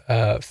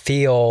to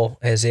feel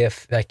as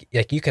if,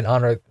 like you can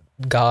honor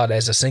God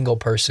as a single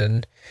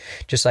person,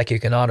 just like you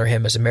can honor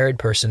him as a married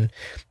person.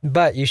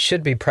 But you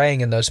should be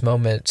praying in those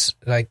moments,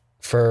 like,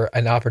 for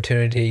an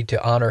opportunity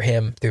to honor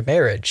him through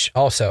marriage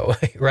also,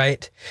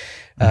 right?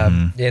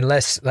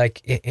 Unless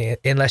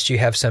you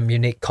have some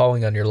unique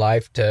calling on your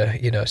life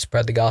to,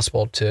 spread the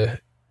gospel to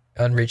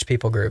unreached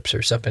people groups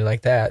or something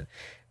like that.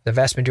 The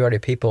vast majority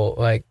of people,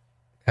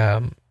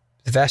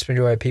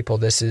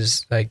 this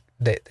is like,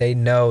 they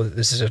know that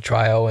this is a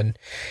trial, and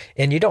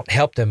you don't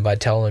help them by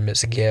telling them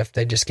it's a gift.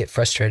 They just get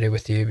frustrated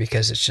with you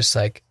because it's just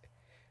like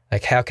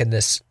how can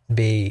this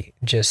be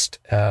just,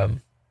 how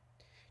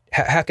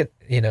could,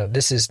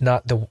 this is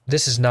not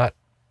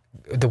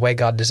the way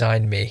God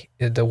designed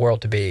the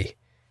world to be,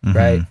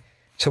 right?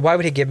 So why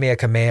would he give me a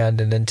command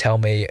and then tell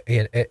me,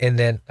 and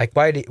then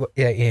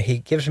he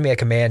gives me a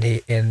command,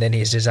 and then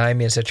he's designed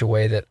me in such a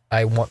way that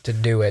I want to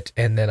do it,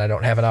 and then I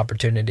don't have an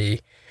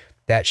opportunity?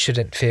 That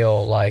shouldn't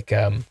feel like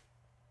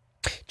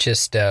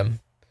just an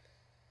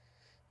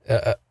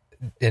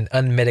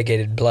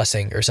unmitigated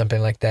blessing or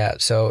something like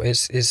that. So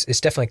it's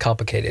definitely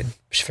complicated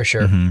for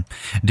sure.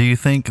 Do you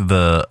think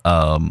a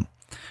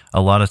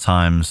lot of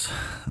times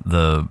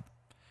the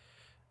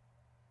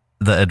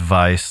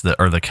advice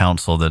or the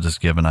counsel that is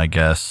given, I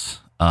guess,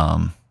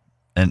 and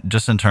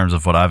just in terms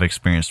of what I've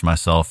experienced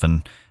myself,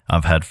 and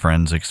I've had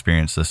friends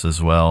experience this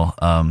as well,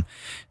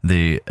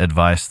 the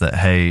advice that,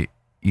 hey,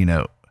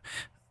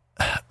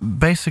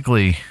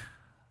 basically,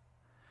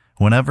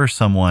 whenever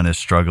someone is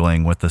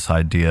struggling with this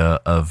idea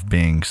of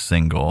being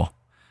single,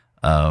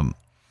 a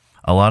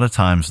lot of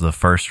times the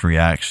first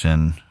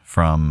reaction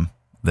from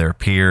their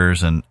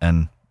peers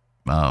and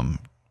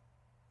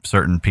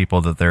certain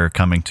people that they're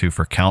coming to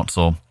for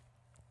counsel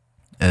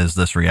is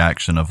this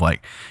reaction of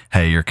like,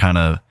 hey, you're kind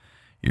of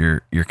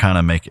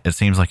it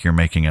seems like you're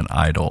making an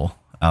idol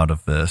out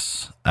of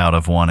this, out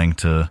of wanting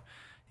to,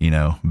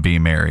 be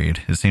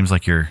married. It seems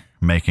like you're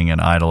making an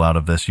idol out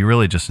of this. You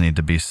really just need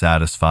to be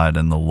satisfied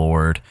in the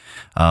Lord.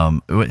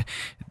 Do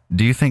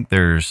you think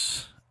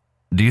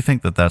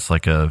that that's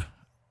like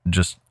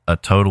just a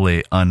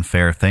totally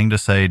unfair thing to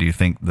say? Do you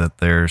think that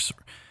there's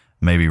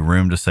maybe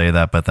room to say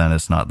that, but then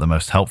it's not the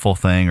most helpful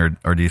thing,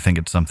 or do you think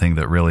it's something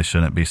that really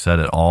shouldn't be said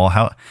at all?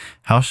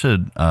 How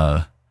should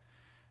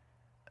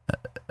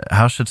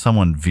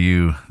someone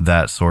view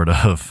that sort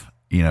of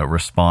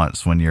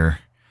response when you're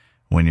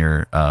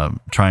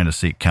trying to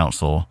seek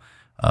counsel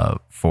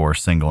for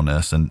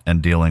singleness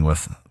and dealing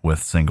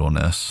with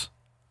singleness?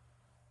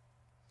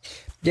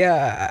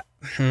 Yeah,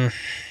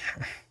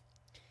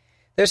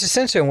 there's a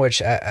sense in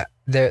which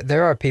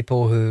there are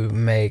people who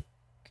make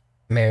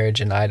marriage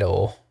an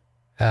idol,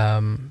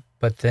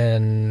 but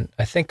then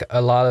I think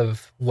a lot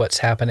of what's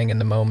happening in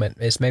the moment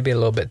is maybe a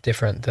little bit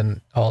different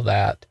than all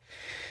that.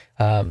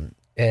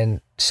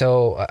 And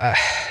so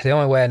the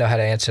only way I know how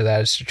to answer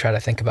that is to try to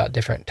think about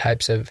different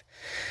types of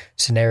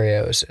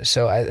scenarios.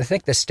 So I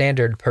think the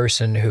standard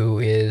person who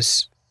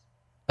is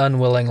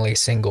unwillingly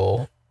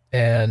single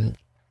and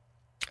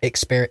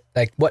experience,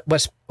 like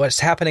what's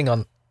happening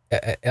on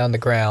the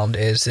ground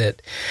is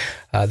that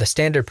the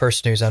standard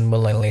person who's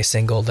unwillingly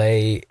single,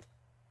 they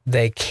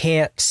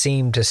can't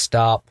seem to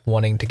stop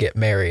wanting to get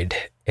married,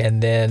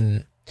 and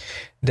then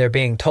they're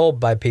being told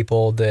by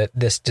people that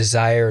this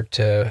desire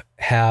to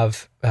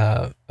have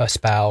a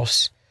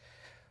spouse,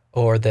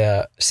 or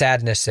the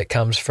sadness that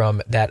comes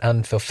from that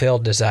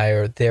unfulfilled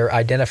desire, they're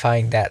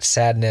identifying that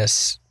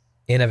sadness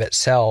in of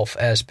itself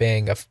as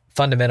being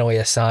fundamentally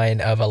a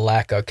sign of a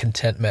lack of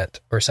contentment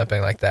or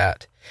something like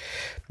that.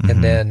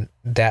 And then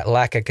that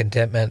lack of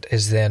contentment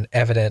is then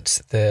evidence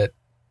that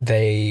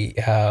they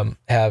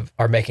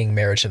are making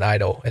marriage an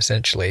idol,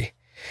 essentially.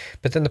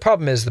 But then the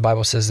problem is the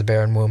Bible says the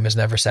barren womb is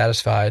never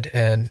satisfied,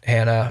 and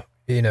Hannah,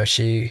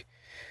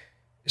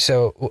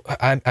 so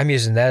I'm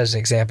using that as an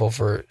example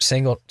for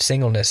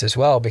singleness as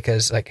well,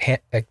 because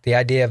like the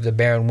idea of the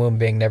barren womb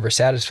being never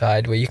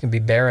satisfied, well, you can be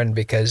barren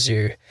because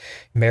you're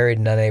married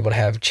and unable to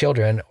have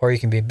children, or you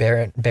can be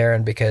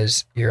barren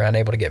because you're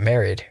unable to get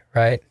married,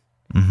 right?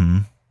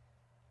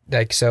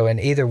 Like, so in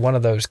either one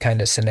of those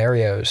kind of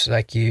scenarios,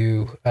 like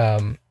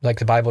like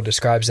the Bible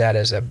describes that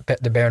as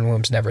the barren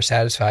womb's never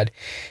satisfied,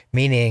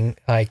 meaning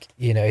like,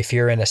 if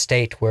you're in a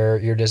state where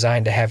you're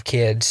designed to have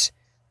kids,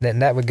 then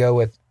that would go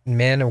with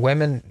men or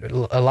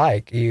women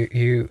alike.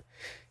 You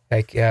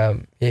like,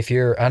 if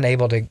you're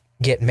unable to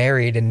get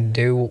married and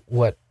do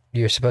what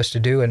you're supposed to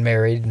do in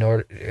marriage in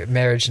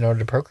order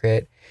to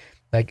procreate,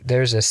 like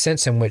there's a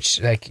sense in which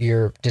like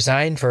you're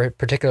designed for a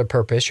particular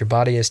purpose, your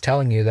body is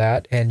telling you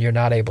that, and you're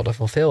not able to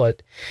fulfill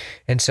it.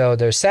 And so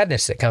there's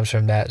sadness that comes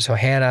from that. So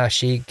Hannah,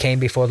 she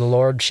came before the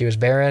Lord, she was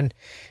barren,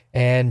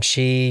 and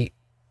she,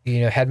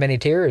 had many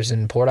tears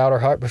and poured out her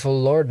heart before the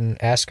Lord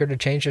and asked her to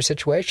change her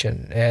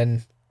situation,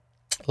 and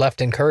left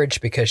encouraged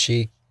because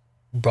she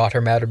brought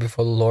her matter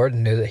before the Lord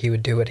and knew that he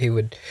would do what he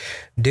would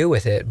do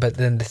with it. But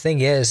then the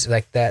thing is,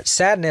 like, that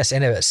sadness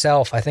in of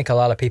itself, I think a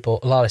lot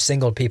of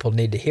single people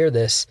need to hear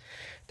this.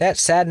 That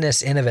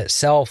sadness in of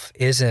itself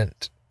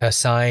isn't a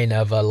sign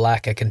of a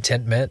lack of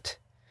contentment.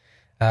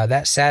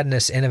 That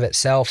sadness in of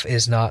itself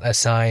is not a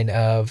sign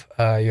of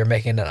you're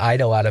making an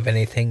idol out of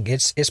anything.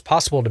 It's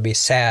possible to be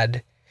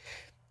sad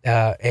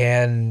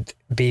and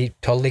be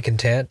totally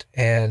content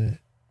and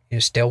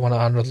still want to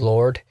honor the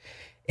Lord.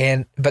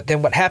 But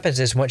then what happens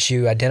is once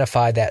you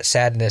identify that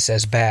sadness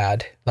as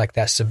bad, like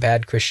that's a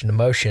bad Christian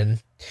emotion,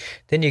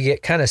 then you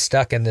get kind of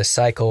stuck in this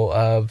cycle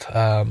of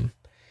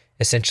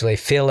essentially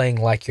feeling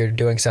like you're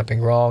doing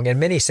something wrong. And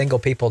many single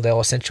people,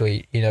 they'll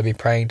essentially, be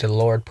praying to the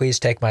Lord, please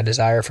take my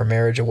desire for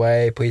marriage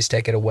away. Please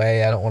take it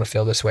away. I don't want to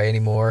feel this way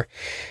anymore.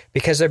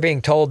 Because they're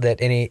being told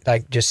that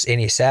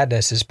any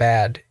sadness is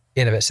bad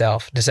in of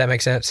itself. Does that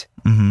make sense?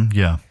 Mm-hmm.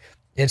 Yeah.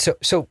 And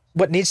so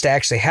what needs to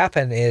actually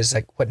happen is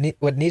what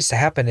needs to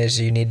happen is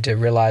you need to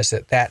realize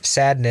that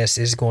sadness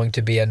is going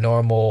to be a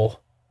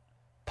normal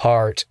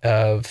part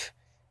of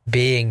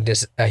being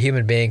a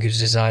human being who's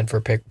designed for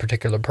a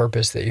particular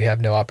purpose that you have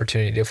no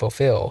opportunity to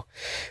fulfill.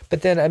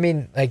 But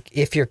then,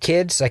 if your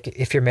kids,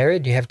 if you're married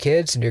and you have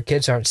kids and your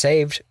kids aren't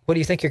saved, what do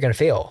you think you're going to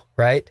feel,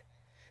 right?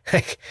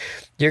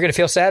 You're going to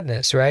feel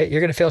sadness, right?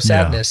 You're going to feel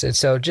sadness. Yeah. And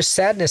so just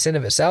sadness in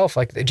of itself,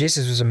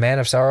 Jesus was a man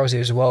of sorrows. He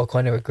was well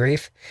acquainted with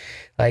grief.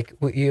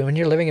 When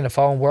you're living in a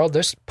fallen world,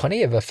 there's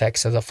plenty of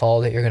effects of the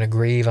fall that you're going to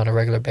grieve on a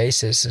regular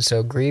basis. And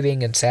so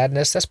grieving and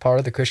sadness, that's part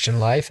of the Christian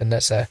life. And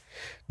that's a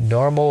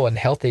normal and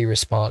healthy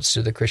response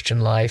to the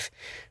Christian life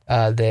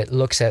that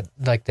looks at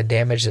the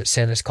damage that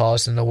sin has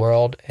caused in the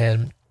world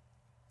and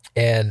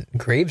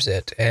grieves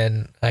it.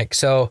 And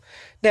so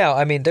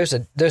now,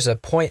 there's a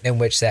point in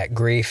which that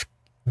grief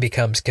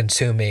becomes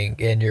consuming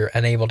and you're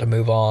unable to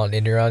move on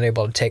and you're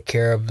unable to take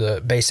care of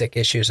the basic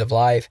issues of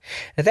life.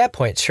 At that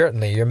point,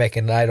 certainly you're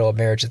making an idol of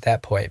marriage at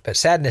that point, but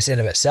sadness in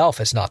of itself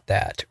is not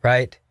that,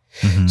 right?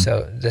 Mm-hmm.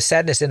 So the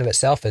sadness in of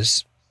itself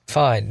is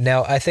fine.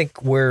 Now, I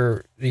think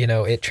where,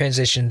 it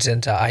transitions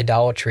into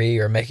idolatry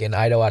or making an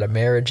idol out of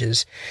marriage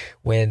is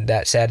when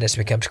that sadness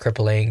becomes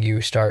crippling.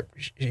 You start,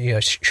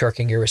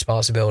 shirking your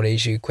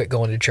responsibilities. You quit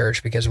going to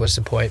church because what's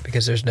the point?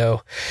 Because there's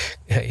no,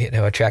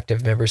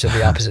 attractive members of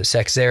the opposite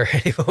sex there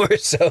anymore.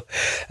 So,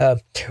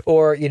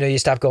 or, you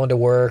stop going to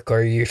work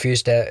or you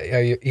refuse to,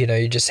 or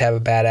you just have a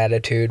bad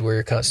attitude where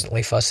you're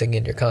constantly fussing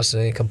and you're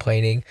constantly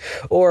complaining.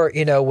 Or,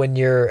 when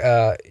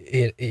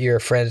your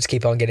friends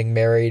keep on getting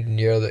married and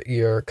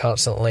you're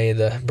constantly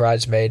the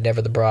bridesmaid,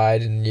 never the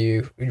bride, and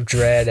you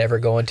dread ever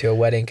going to a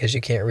wedding because you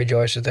can't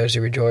rejoice with those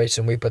who rejoice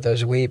and weep with those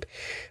who weep.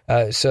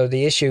 So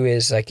the issue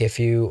is if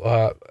you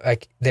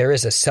there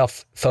is a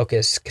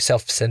self-focused,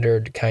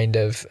 self-centered kind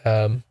of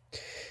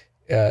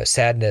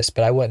sadness,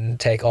 but I wouldn't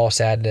take all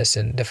sadness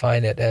and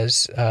define it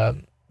as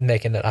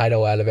making an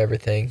idol out of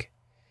everything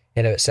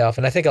in of itself.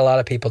 And I think a lot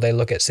of people, they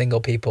look at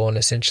single people and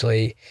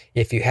essentially,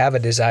 if you have a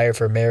desire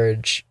for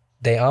marriage,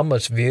 they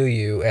almost view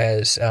you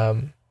as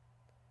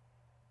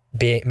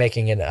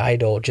making an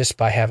idol just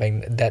by having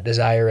that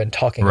desire and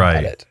talking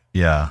about it.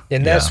 Yeah.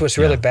 And that's what's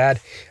really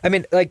bad.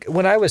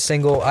 When I was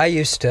single, I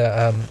used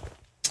to,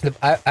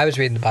 I was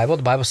reading the Bible.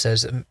 The Bible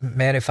says, a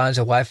man who finds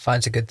a wife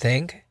finds a good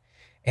thing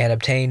and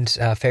obtains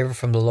favor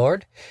from the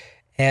Lord.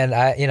 And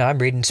I'm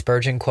reading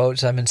Spurgeon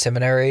quotes. I'm in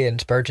seminary and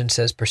Spurgeon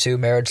says, pursue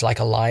marriage like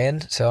a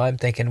lion. So I'm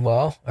thinking,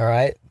 well, all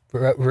right,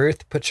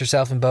 Ruth puts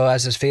herself in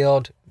Boaz's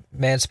field.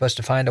 Man's supposed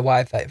to find a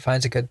wife that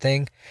finds a good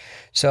thing.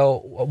 So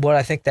what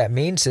I think that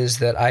means is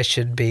that I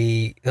should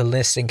be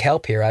enlisting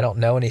help here. I don't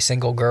know any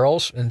single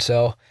girls. And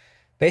so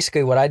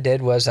basically what I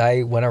did was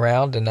I went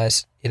around and I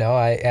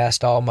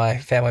asked all my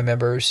family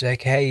members,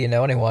 hey,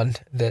 anyone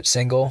that's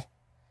single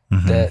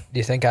that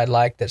you think I'd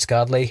like, that's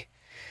godly,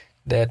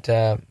 that,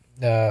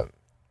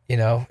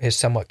 is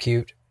somewhat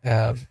cute.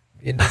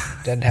 It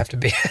doesn't have to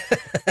be.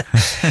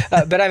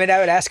 But I would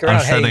ask around,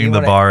 I'm setting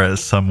the bar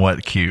as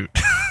somewhat cute.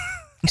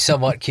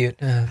 Somewhat cute.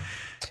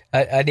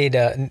 I need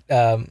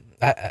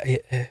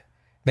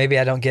maybe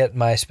I don't get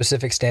my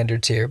specific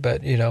standards here,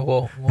 but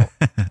we'll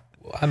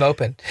I'm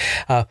open.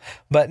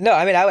 But no,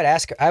 I would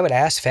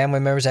ask family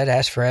members, I'd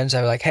ask friends.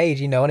 I was like, hey,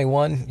 do you know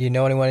anyone?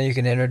 You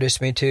can introduce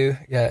me to?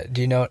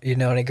 Do you know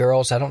any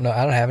girls? I don't know.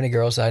 I don't have any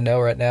girls I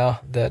know right now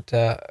that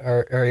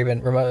are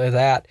even remotely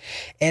that.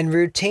 And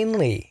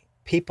routinely,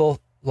 people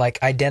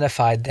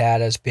identified that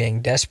as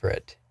being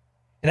desperate.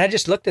 And I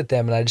just looked at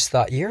them and I just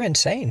thought, you're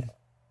insane.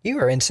 You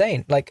are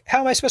insane. How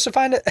am I supposed to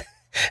find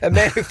a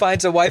man who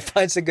finds a wife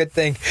finds a good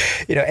thing?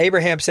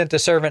 Abraham sent a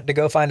servant to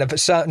go find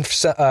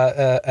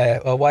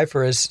a wife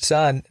for his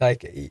son.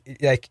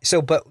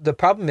 So. But the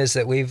problem is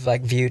that we've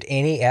viewed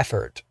any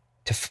effort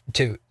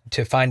to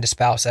find a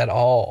spouse at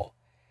all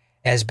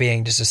as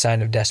being just a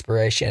sign of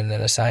desperation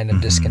and a sign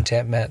of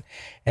discontentment.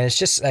 And it's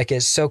just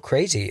it's so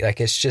crazy.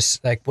 It's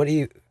just what do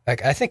you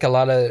I think a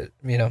lot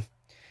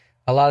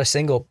of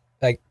single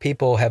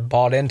people have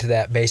bought into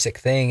that basic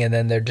thing and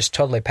then they're just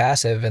totally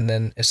passive. And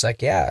then it's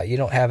you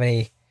don't have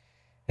any,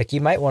 you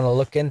might want to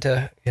look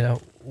into,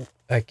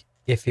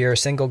 if you're a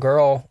single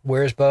girl,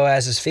 where's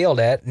Boaz's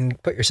field at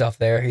and put yourself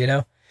there,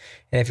 And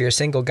if you're a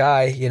single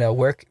guy,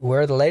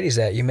 where are the ladies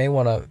at? You may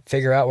want to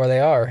figure out where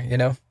they are,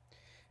 and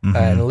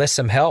enlist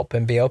some help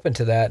and be open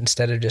to that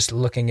instead of just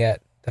looking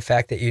at the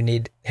fact that you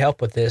need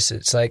help with this.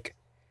 It's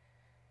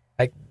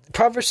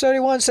Proverbs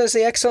 31 says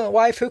the excellent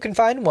wife, who can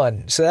find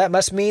one? So that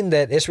must mean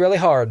that it's really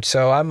hard.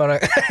 So I'm going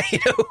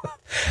to,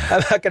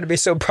 I'm not going to be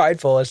so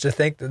prideful as to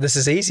think that this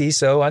is easy.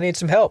 So I need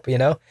some help,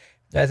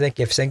 I think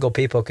if single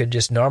people could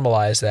just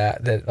normalize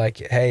that like,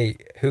 hey,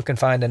 who can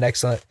find an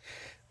excellent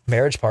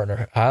marriage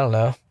partner? I don't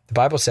know. The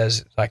Bible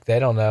says like, they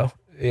don't know,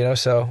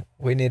 so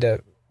we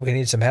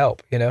need some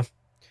help,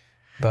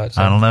 but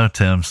I don't know,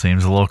 Tim,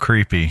 seems a little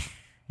creepy.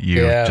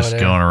 You just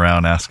going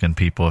around asking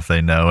people if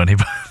they know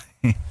anybody.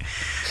 I'm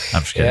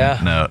just kidding.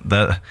 Yeah. No,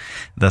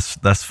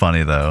 that's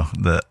funny though.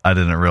 That I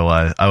didn't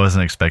realize. I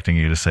wasn't expecting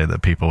you to say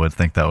that people would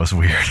think that was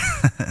weird.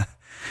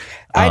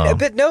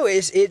 But no,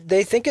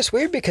 they think it's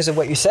weird because of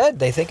what you said.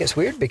 They think it's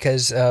weird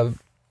because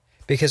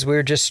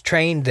we're just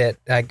trained that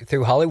like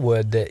through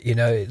Hollywood that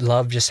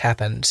love just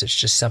happens. It's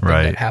just something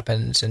that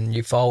happens, and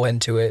you fall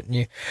into it and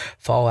you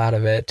fall out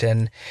of it,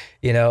 and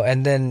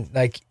and then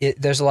like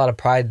there's a lot of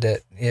pride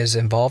that is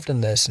involved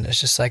in this, and it's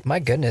just like, my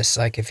goodness,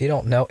 like if you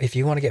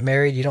want to get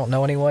married, you don't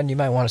know anyone, you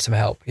might want some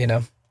help,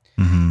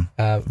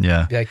 Mm-hmm.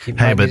 Yeah.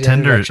 Hey, but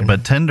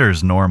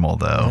Tinder's normal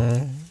though.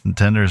 Mm-hmm.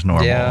 Tinder's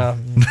normal. Yeah.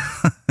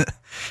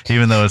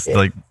 Even though it's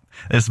like,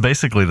 it's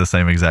basically the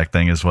same exact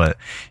thing as what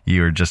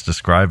you were just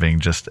describing.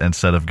 Just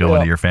instead of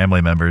going to your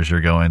family members,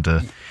 you're going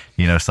to,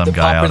 some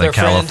guy out in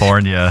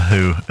California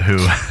who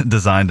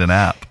designed an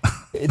app.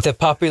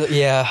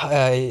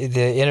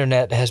 The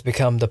internet has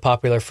become the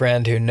popular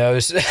friend who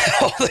knows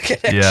all the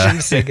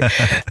connections.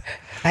 Yeah.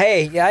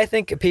 Hey, I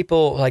think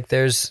people like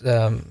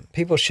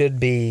people should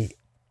be,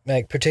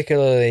 like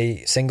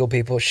particularly single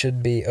people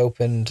should be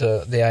open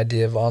to the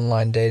idea of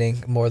online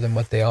dating more than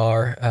what they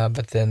are.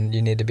 But then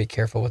you need to be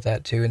careful with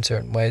that too in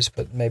certain ways.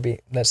 But maybe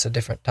that's a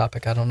different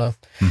topic. I don't know.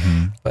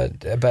 Mm-hmm.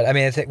 But I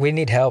mean, I think we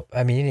need help.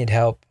 I mean, you need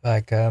help.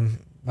 Like I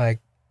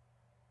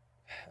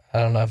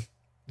don't know.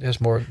 There's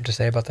more to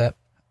say about that.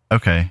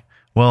 Okay.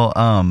 Well,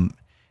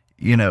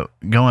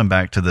 going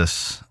back to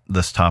this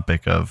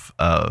topic of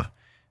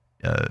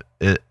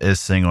is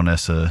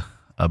singleness a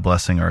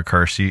blessing or a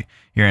curse?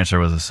 Your answer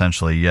was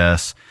essentially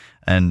yes,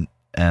 and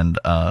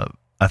I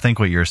think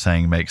what you're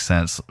saying makes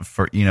sense.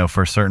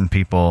 For certain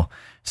people,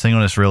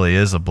 singleness really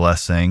is a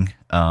blessing,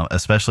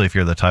 especially if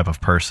you're the type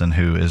of person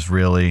who is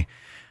really,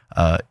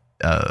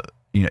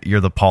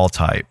 you're the Paul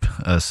type,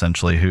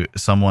 essentially,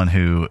 someone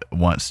who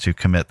wants to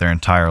commit their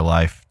entire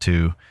life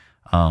to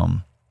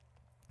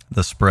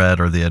the spread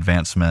or the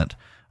advancement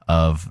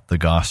of the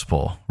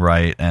gospel,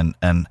 right? And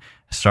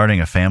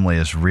starting a family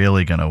is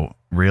really gonna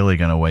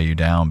weigh you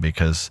down,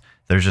 because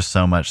there's just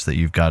so much that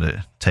you've got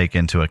to take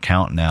into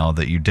account now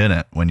that you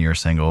didn't when you were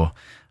single.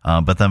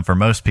 But then for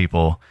most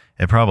people,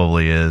 it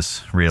probably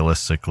is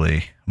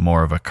realistically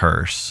more of a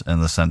curse,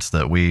 in the sense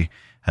that we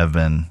have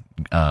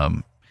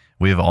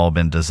all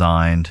been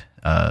designed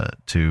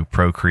to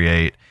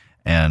procreate,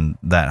 and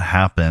that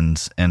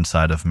happens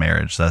inside of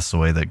marriage. That's the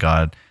way that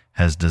God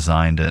has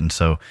designed it. And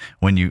so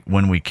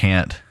when we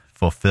can't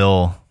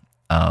fulfill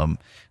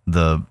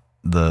the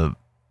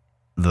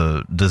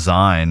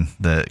design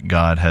that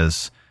God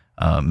has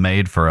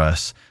made for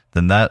us,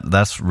 then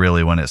that's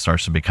really when it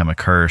starts to become a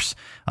curse.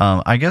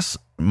 I guess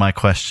my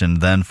question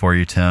then for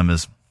you, Tim,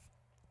 is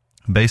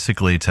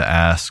basically to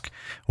ask,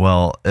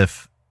 well,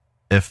 if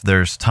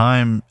there's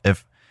time,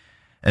 if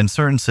in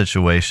certain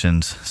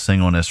situations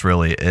singleness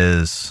really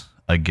is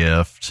a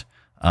gift,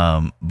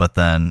 but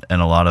then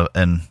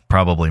in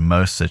probably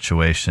most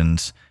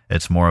situations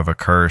it's more of a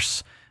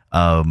curse,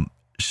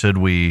 should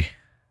we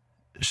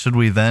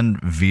then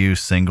view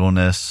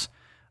singleness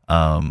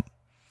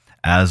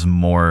as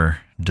more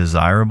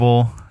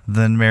desirable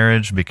than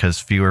marriage,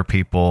 because fewer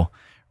people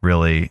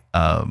really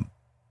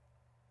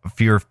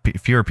fewer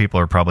people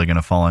are probably going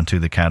to fall into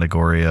the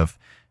category of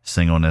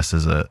singleness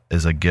is a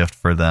gift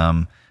for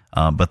them,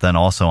 but then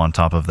also on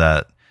top of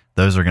that,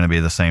 those are going to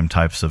be the same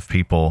types of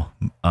people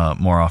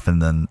more often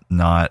than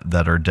not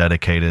that are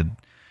dedicating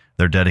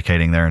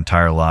their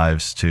entire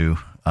lives to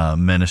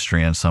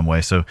ministry in some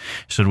way. So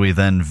should we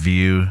then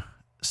view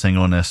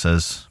singleness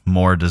as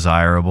more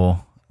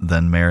desirable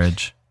than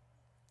marriage?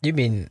 You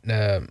mean,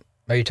 are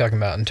you talking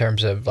about in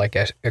terms of like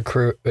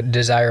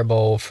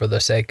desirable for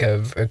the sake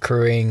of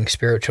accruing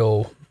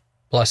spiritual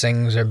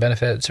blessings or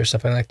benefits or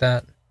something like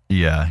that?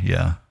 Yeah.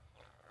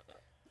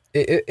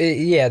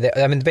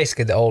 I mean,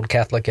 basically the old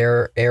Catholic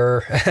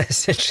error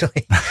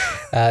essentially,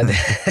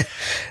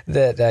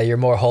 that you're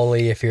more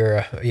holy if you're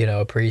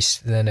a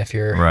priest than if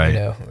you're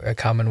a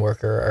common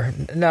worker.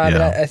 I mean,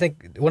 I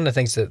think one of the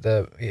things that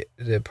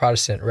the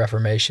Protestant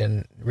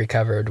Reformation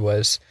recovered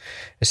was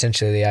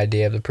essentially the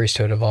idea of the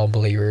priesthood of all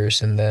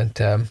believers, and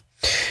that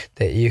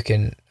you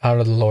can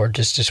honor the Lord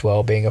just as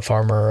well being a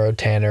farmer or a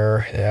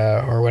tanner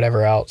or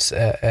whatever else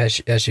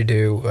as you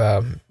do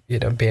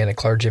being a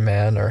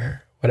clergyman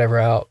or whatever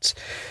else.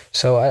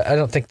 So I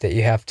don't think that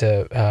you have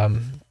to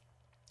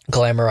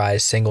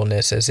glamorize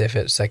singleness as if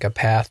it's like a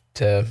path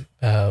to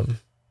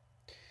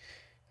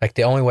like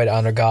the only way to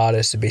honor God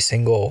is to be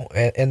single.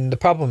 And the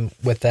problem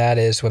with that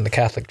is when the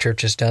Catholic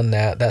Church has done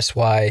that, that's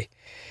why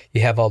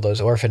you have all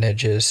those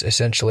orphanages,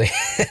 essentially,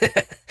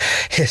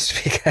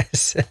 is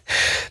because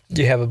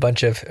you have a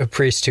bunch of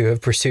priests who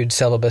have pursued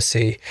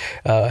celibacy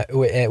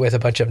with a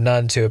bunch of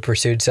nuns who have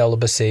pursued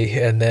celibacy,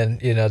 and then,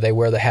 they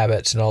wear the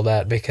habits and all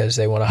that because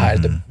they want to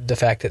hide the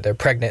fact that they're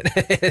pregnant,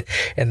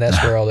 and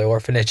that's where all the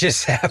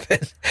orphanages happen.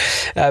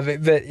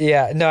 But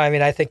yeah, no, I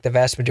mean, I think the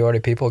vast majority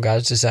of people,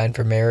 God's designed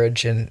for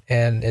marriage, and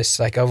it's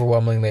like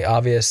overwhelmingly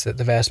obvious that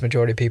the vast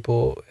majority of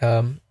people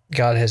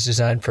God has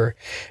designed for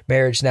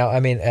marriage. Now, I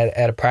mean,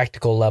 at a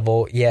practical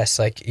level, yes,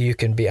 like you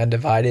can be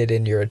undivided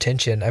in your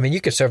attention. I mean, you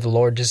could serve the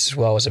Lord just as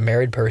well as a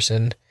married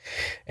person,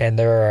 and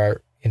there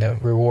are,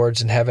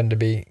 rewards in heaven to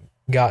be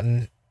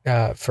gotten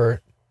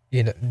for,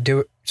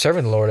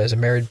 serving the Lord as a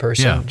married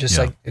person, just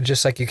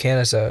like you can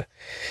as a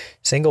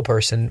single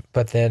person.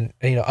 But then,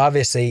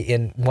 obviously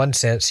in one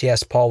sense,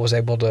 yes, Paul was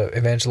able to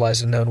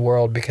evangelize the known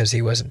world because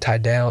he wasn't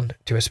tied down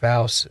to a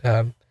spouse.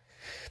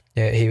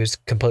 He was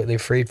completely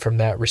freed from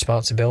that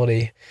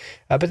responsibility.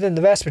 But then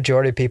the vast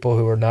majority of people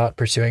who are not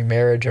pursuing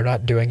marriage are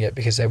not doing it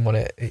because they want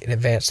to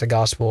advance the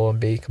gospel and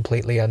be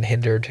completely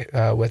unhindered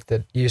with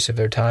the use of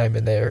their time,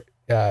 and they're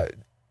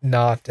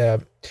not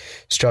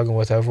struggling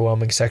with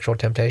overwhelming sexual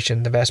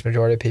temptation. The vast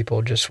majority of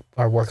people just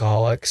are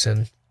workaholics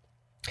and,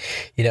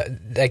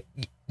 like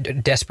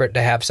desperate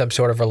to have some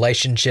sort of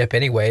relationship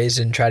anyways,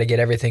 and try to get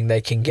everything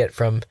they can get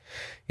from,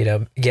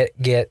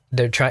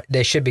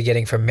 they should be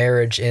getting from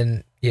marriage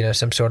in,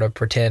 some sort of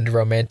pretend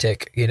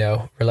romantic,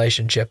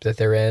 relationship that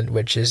they're in,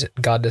 which is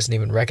God doesn't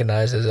even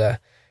recognize as a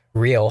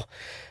real,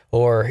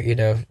 or,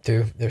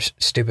 through their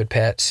stupid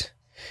pets.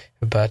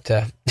 But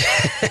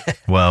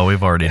well,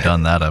 we've already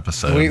done that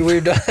episode.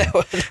 We've done that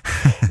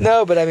one.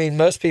 No, but I mean,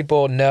 most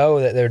people know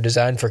that they're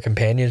designed for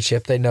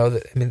companionship. They know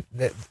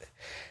that.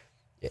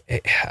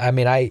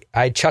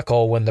 I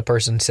chuckle when the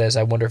person says,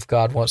 "I wonder if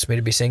God wants me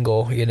to be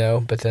single,"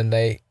 But then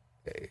they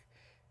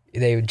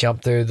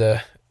jump through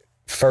the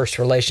first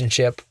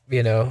relationship,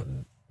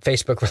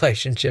 Facebook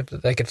relationship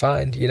that they could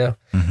find. The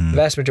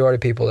vast majority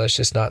of people, that's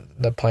just not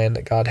the plan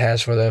that God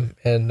has for them.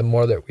 And the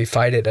more that we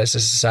fight it as a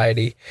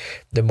society,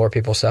 the more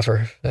people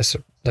suffer. That's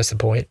the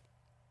point.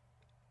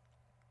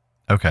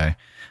 Okay.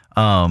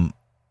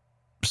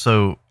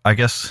 So I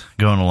guess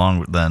going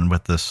along then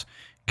with this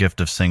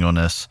gift of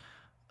singleness,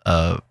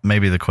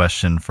 maybe the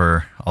question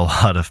for a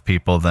lot of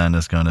people then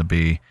is going to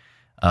be,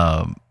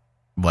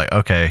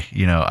 okay,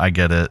 I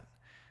get it.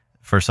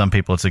 For some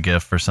people it's a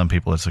gift, for some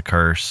people it's a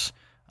curse.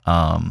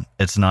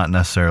 It's not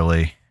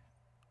necessarily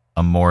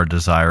a more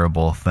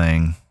desirable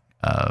thing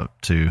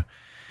to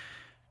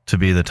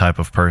be the type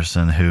of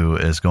person who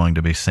is going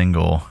to be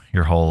single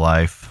your whole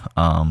life.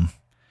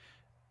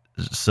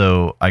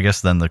 So I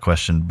guess then the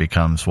question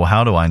becomes, well,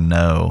 how do I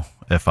know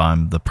if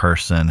I'm the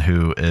person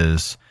who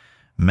is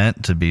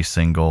meant to be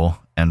single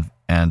and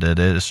it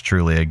is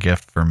truly a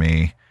gift for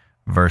me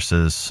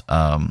versus,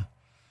 I'm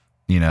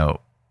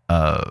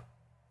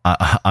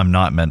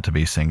not meant to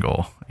be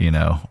single,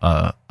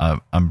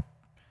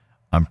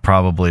 I'm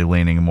probably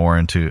leaning more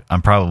into,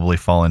 I'm probably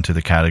fall into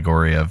the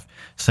category of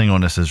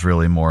singleness is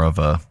really more of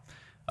a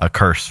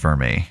curse for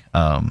me.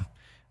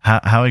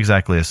 How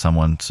exactly is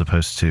someone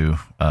supposed to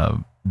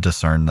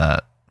discern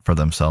that for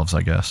themselves,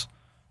 I guess?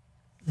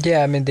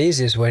 Yeah, I mean, the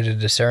easiest way to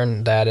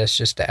discern that is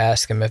just to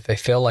ask them if they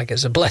feel like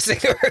it's a blessing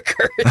or a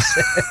curse.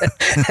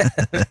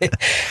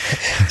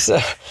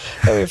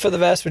 For the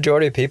vast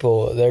majority of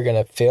people, they're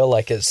going to feel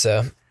like it's,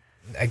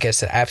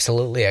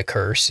 absolutely a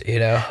curse.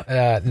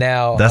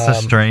 Now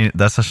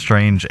that's a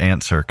strange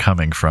answer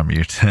coming from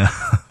you, Tim.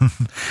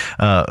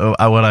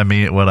 What I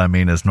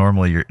mean is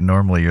normally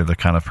you're the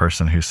kind of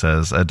person who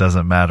says it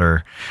doesn't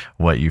matter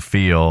what you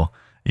feel.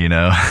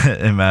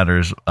 It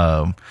matters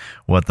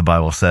what the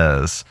Bible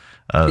says.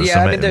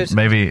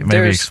 Maybe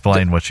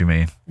explain what you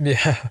mean.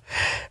 Yeah.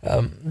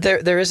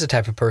 There is a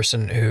type of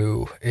person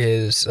who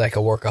is like a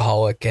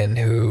workaholic and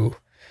who,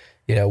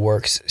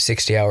 works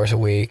 60 hours a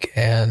week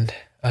and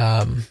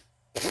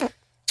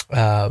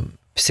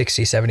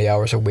 60, 70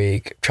 hours a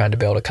week trying to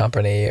build a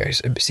company or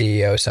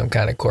CEO of some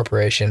kind of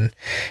corporation,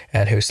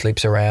 and who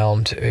sleeps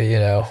around,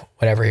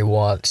 whenever he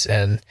wants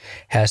and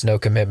has no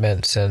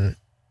commitments and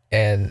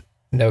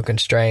no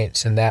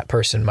constraints. And that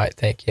person might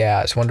think,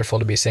 yeah, it's wonderful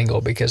to be single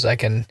because I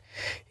can,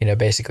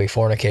 basically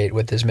fornicate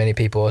with as many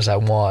people as I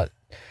want.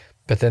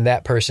 But then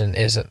that person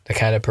isn't the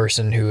kind of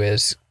person who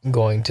is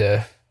going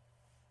to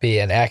be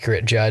an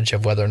accurate judge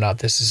of whether or not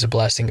this is a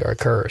blessing or a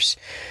curse.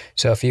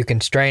 So if you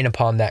constrain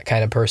upon that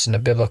kind of person a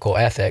biblical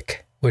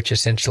ethic, which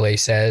essentially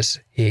says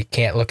he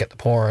can't look at the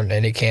porn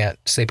and he can't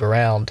sleep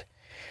around,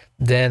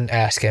 then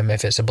ask him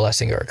if it's a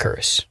blessing or a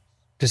curse.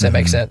 Does that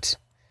make sense?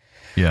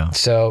 Yeah.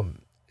 So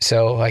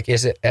like,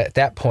 is it at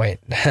that point,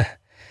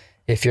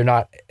 if you're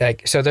not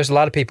like, so there's a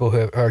lot of people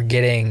who are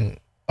getting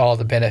all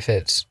the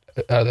benefits,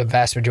 the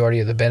vast majority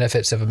of the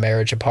benefits of a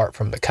marriage apart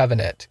from the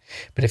covenant.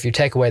 But if you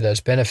take away those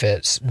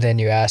benefits, then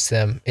you ask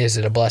them, is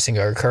it a blessing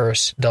or a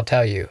curse? They'll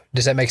tell you.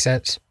 Does that make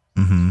sense?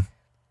 Mm-hmm.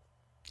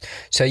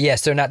 So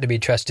yes, they're not to be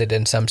trusted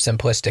in some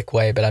simplistic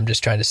way, but I'm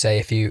just trying to say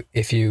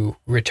if you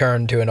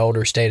return to an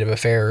older state of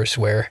affairs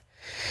where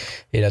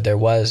there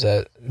was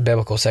a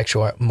biblical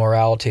sexual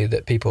morality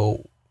that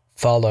people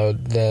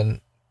followed, then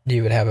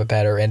you would have a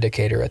better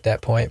indicator at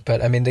that point.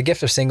 But I mean, the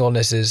gift of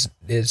singleness is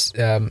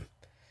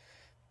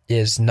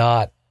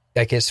not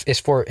like it's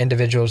for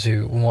individuals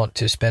who want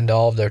to spend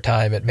all of their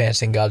time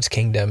advancing God's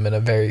kingdom in a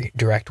very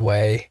direct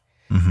way.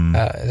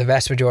 The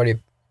vast majority,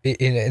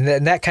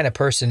 and that kind of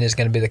person is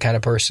going to be the kind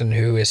of person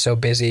who is so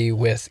busy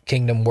with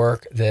kingdom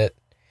work that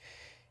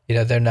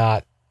they're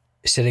not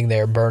sitting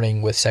there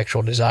burning with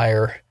sexual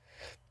desire.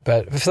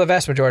 But for the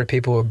vast majority of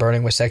people who are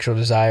burning with sexual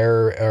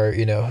desire, or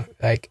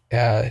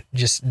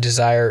just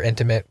desire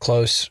intimate,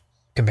 close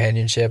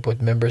companionship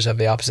with members of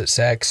the opposite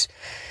sex,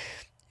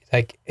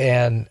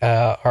 and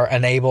are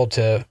unable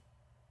to,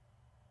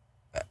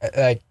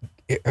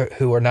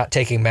 who are not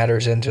taking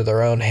matters into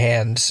their own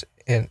hands,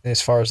 and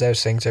as far as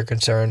those things are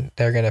concerned,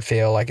 they're going to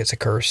feel like it's a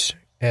curse,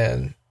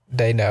 and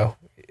they know.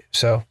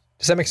 So,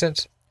 does that make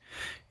sense?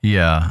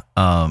 Yeah.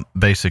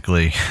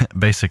 Basically,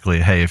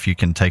 hey, if you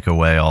can take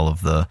away all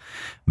of the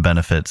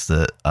benefits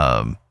that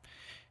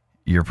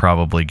you're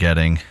probably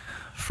getting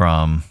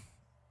from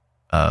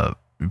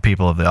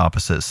people of the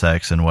opposite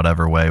sex in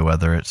whatever way,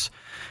 whether it's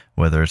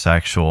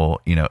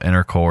actual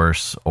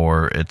intercourse,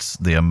 or it's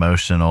the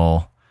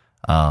emotional,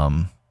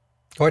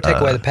 or take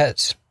away the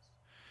pets,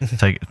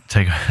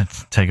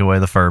 take away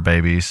the fur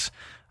babies,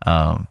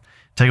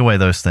 take away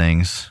those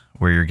things,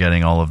 where you're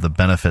getting all of the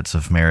benefits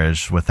of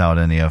marriage without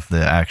any of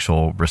the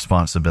actual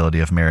responsibility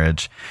of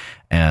marriage.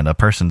 And a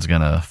person's going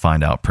to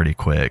find out pretty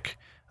quick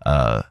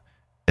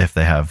if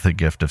they have the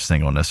gift of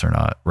singleness or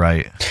not,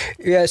 right?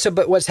 Yeah. So,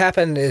 but what's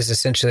happened is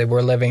essentially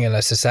we're living in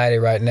a society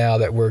right now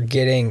that we're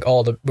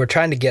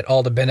trying to get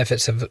all the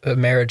benefits of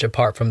marriage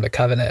apart from the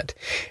covenant.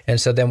 And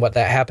so then what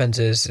that happens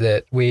is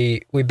that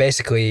we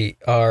basically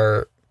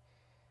are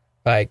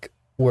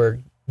we're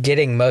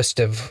getting most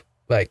of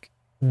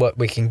what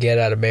we can get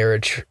out of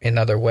marriage in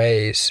other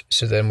ways,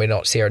 so then we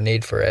don't see our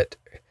need for it.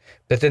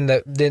 But then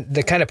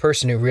the kind of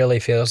person who really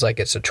feels like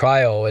it's a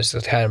trial is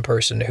the kind of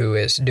person who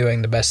is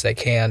doing the best they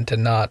can to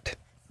not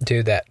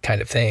do that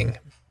kind of thing.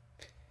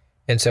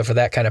 And so for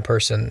that kind of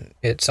person,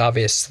 it's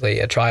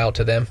obviously a trial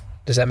to them.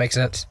 Does that make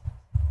sense?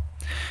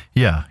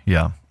 Yeah.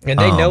 And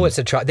they know it's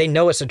a trial. They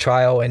know it's a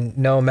trial, and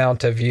no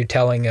amount of you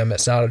telling them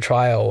it's not a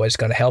trial is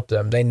going to help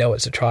them. They know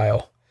it's a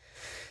trial.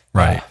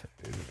 Right.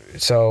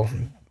 So,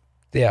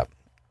 yeah.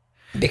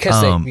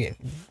 Because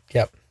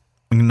yep.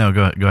 No,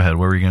 go ahead.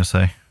 What were you going to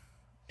say?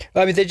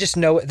 I mean, they just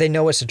know. They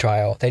know it's a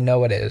trial. They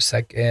know it is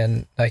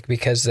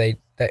because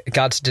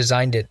God's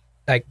designed it.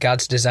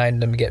 God's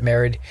designed them to get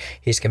married.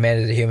 He's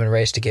commanded the human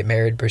race to get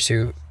married,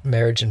 pursue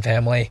marriage and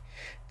family.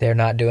 They're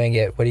not doing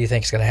it. What do you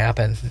think is going to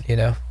happen?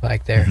 They're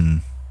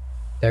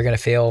going to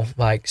feel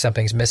like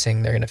something's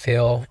missing. They're going to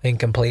feel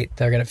incomplete.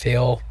 They're going to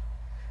feel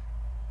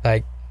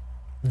like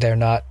they're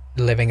not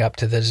living up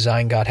to the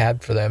design God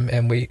had for them,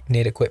 and we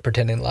need to quit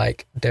pretending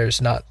like there's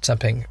not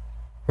something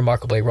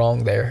remarkably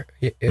wrong there.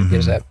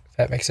 Does that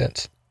make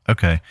sense?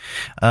 Okay.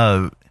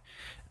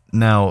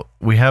 Now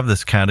we have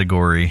this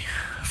category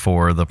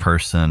for the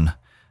person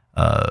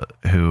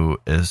who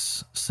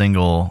is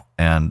single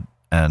and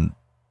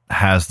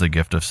has the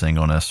gift of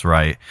singleness,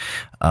 right?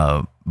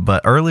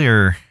 But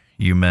earlier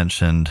you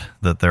mentioned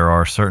that there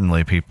are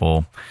certainly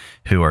people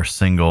who are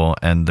single,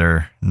 and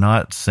they're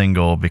not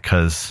single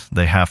because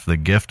they have the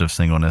gift of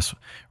singleness.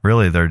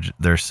 Really,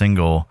 they're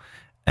single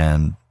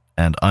and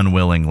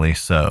unwillingly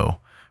so,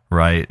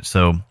 right?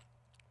 So,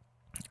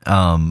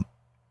 and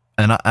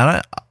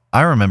I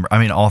remember,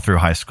 all through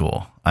high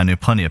school, I knew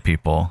plenty of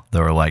people that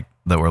were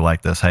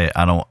like this. Hey,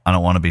 I don't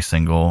want to be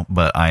single,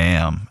 but I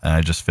am, and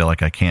I just feel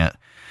like I can't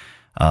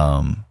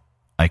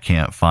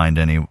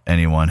find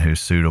anyone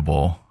who's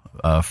suitable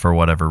for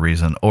whatever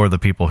reason, or the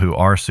people who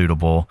are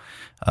suitable,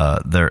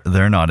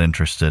 they're not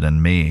interested in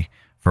me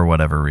for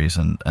whatever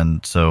reason,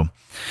 and so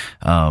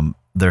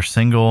they're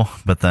single,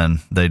 but then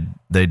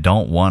they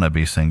don't want to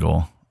be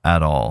single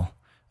at all.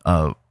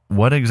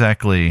 What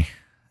exactly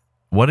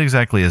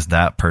is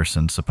that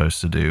person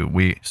supposed to do?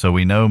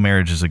 We know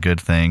marriage is a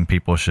good thing.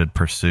 People should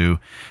pursue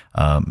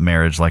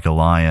marriage like a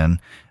lion.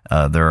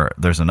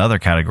 There's another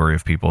category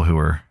of people who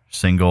are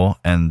single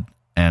and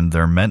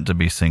they're meant to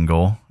be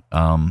single.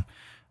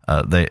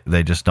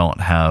 They just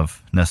don't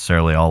have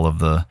necessarily all of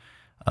the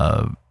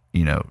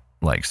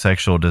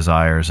sexual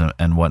desires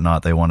and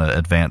whatnot. They want to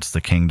advance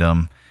the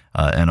kingdom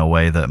in a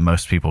way that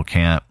most people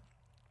can't.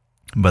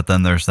 But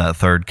then there's that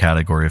third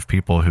category of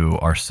people who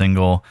are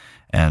single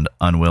and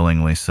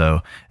unwillingly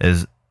so.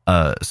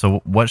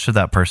 So what should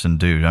that person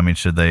do?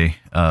 Should they?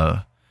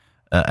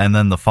 And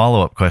then the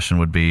follow-up question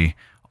would be: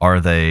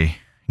 are they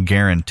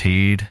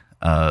guaranteed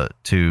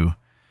to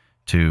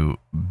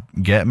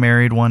get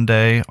married one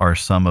day? Are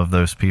some of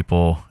those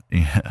people?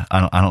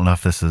 I don't know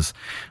if this is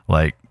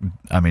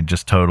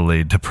just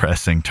totally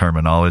depressing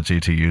terminology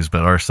to use,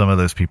 but are some of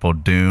those people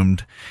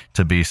doomed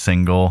to be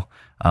single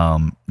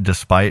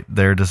despite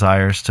their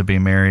desires to be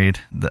married?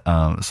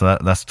 So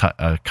that's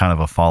kind of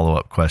a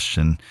follow-up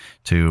question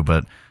too.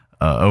 But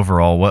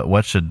overall,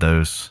 what should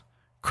those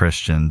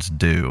Christians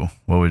do?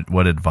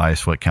 What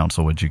advice, what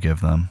counsel would you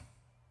give them?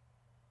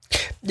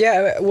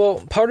 Yeah,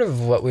 well, part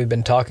of what we've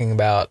been talking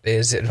about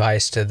is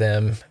advice to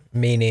them,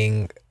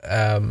 meaning,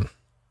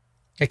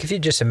 like if you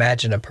just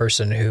imagine a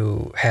person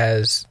who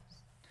has,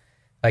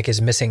 like,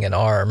 is missing an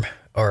arm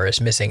or is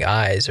missing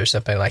eyes or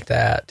something like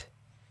that,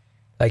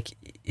 like,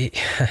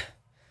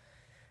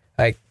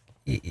 like,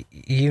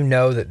 you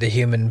know that the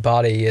human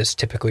body is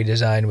typically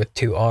designed with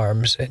two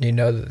arms, and you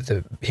know that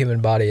the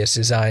human body is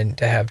designed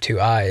to have two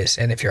eyes.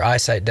 And if your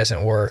eyesight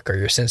doesn't work, or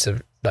your sense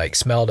of like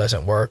smell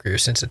doesn't work, or your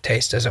sense of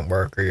taste doesn't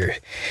work, or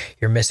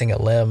you're missing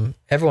a limb,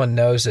 everyone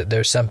knows that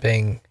there's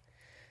something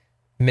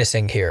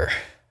missing here.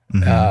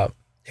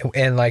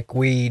 And like,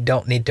 we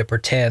don't need to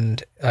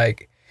pretend,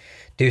 like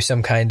do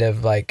some kind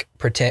of like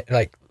pretend,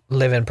 like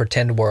live in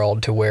pretend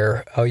world to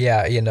where, oh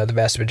yeah, you know, the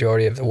vast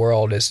majority of the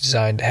world is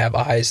designed to have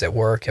eyes that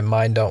work and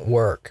mine don't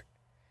work.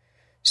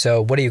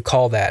 So what do you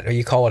call that? Or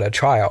you call it a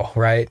trial,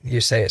 right? You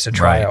say it's a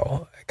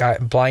trial. Right.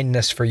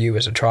 Blindness for you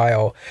is a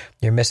trial.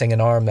 You're missing an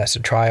arm, that's a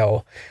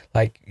trial.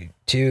 Like,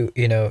 you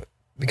know,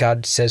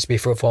 God says, be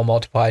fruitful and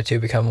multiply, to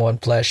become one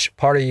flesh.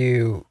 Part of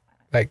you,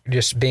 like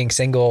just being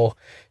single,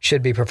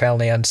 should be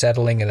profoundly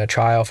unsettling and a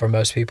trial for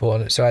most people.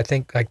 And so I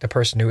think like the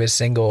person who is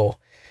single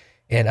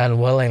and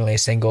unwillingly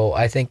single,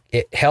 I think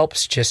it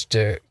helps just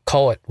to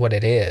call it what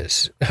it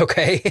is,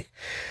 okay?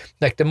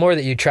 Like the more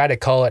that you try to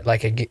call it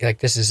like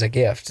this is a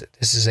gift,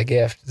 this is a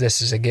gift,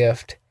 this is a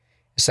gift,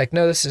 it's like,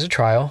 no, this is a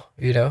trial,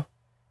 you know?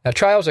 Now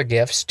trials are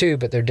gifts too,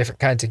 but they're different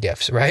kinds of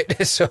gifts,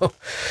 right? So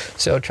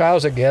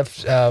trials are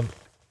gifts,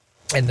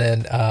 and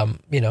then,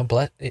 you know,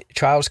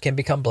 trials can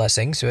become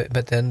blessings,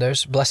 but then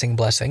there's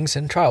blessings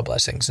and trial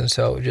blessings. And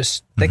so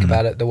just think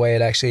about it the way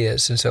it actually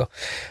is. And so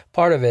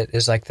part of it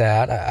is like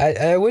that.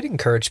 I would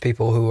encourage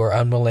people who are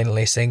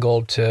unwillingly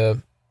single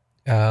to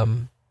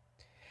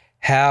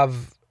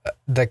have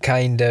the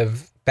kind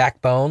of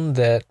backbone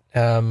that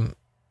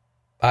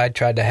I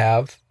tried to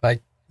have,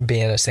 like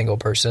being a single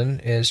person,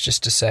 is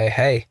just to say,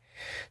 hey,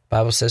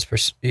 Bible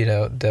says, you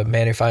know, the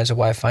man who finds a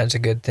wife finds a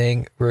good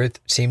thing. Ruth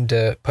seemed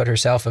to put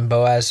herself in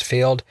Boaz's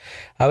field.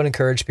 I would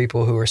encourage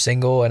people who are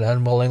single and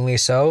unwillingly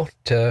so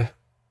to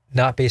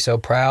not be so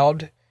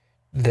proud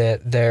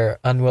that they're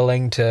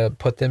unwilling to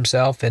put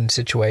themselves in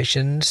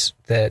situations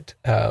that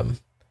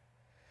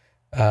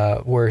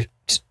where,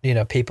 you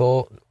know,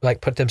 people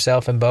like put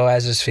themselves in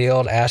Boaz's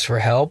field, ask for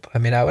help. I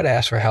mean, I would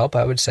ask for help.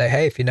 I would say,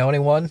 hey, if you know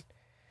anyone,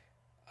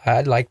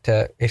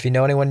 if you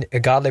know anyone, a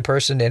godly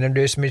person to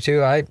introduce me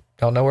to, I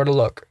don't know where to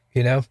look,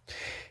 you know?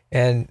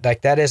 And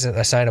like, that isn't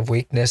a sign of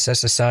weakness.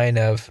 That's a sign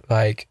of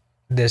like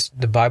this,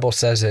 the Bible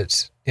says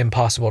it's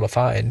impossible to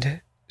find.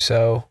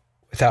 So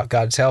without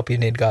God's help, you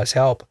need God's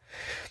help.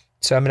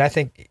 So, I mean, I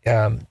think,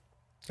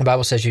 the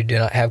Bible says you do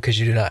not have because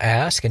you do not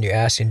ask, and you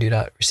ask and do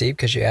not receive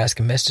because you ask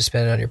and miss to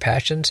spend it on your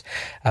passions.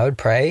 I would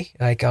pray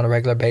like on a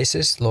regular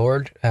basis,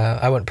 Lord,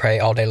 I wouldn't pray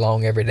all day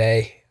long, every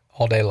day,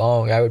 all day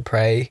long. I would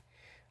pray.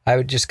 I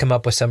would just come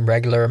up with some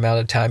regular amount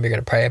of time you're going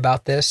to pray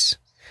about this,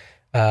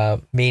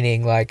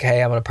 meaning like,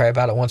 hey, I'm going to pray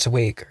about it once a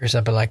week or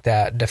something like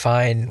that.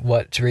 Define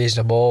what's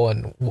reasonable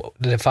and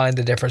define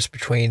the difference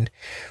between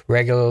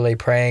regularly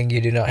praying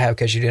you do not have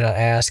because you do not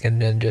ask, and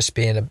then just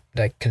being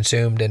like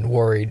consumed and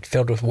worried,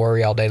 filled with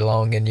worry all day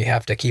long, and you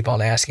have to keep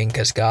on asking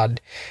because God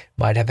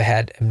might have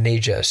had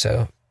amnesia.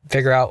 So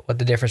figure out what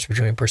the difference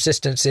between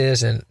persistence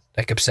is and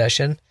like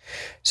obsession.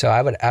 So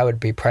I would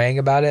be praying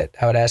about it.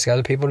 I would ask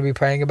other people to be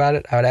praying about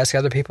it. I would ask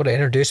other people to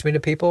introduce me to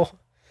people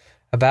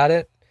about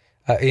it.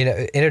 You know,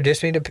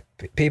 introduce me to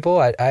people.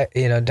 I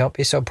you know, don't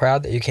be so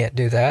proud that you can't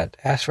do that.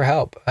 Ask for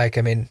help. Like,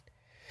 I mean,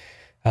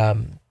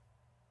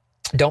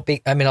 don't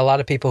be, I mean, a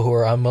lot of people who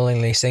are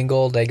unwillingly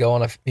single, they go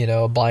on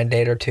a blind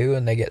date or two,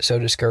 and they get so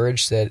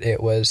discouraged that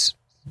it was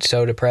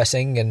so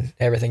depressing and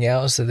everything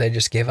else that they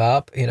just give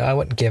up. You know, I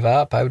wouldn't give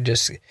up. I would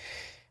just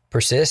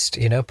persist,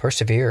 you know,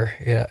 persevere.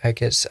 You know,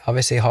 like, it's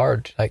obviously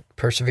hard, like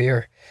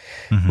persevere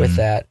with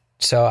that.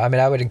 So, I mean,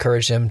 I would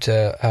encourage them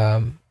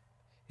to,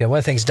 you know, one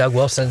of the things Doug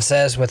Wilson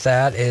says with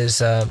that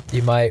is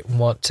you might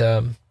want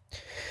to,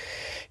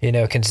 you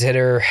know,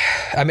 consider,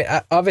 I mean,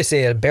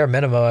 obviously at a bare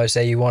minimum, I would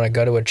say you want to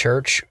go to a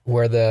church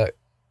where the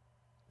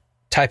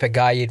type of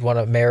guy you'd want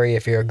to marry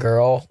if you're a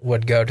girl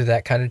would go to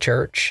that kind of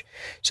church.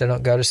 So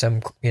don't go to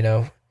some, you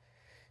know,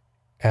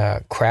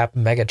 crap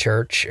mega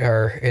church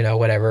or, you know,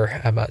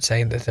 whatever. I'm not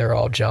saying that they're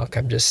all junk.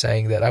 I'm just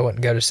saying that I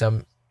wouldn't go to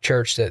some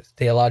church that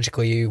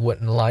theologically you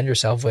wouldn't align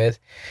yourself with.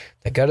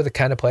 That go to the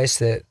kind of place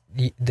that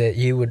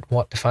you would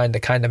want to find the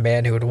kind of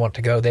man who would want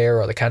to go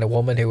there, or the kind of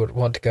woman who would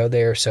want to go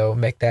there. So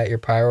make that your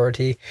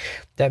priority.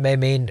 That may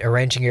mean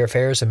arranging your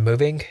affairs and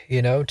moving,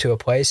 you know, to a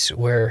place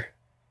where,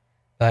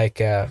 like,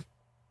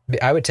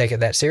 I would take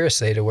it that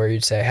seriously, to where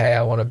you'd say, hey,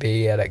 I want to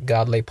be at a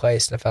godly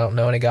place. And if I don't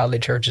know any godly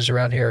churches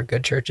around here or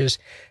good churches,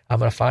 I'm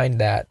going to find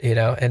that, you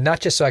know, and not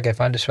just so I can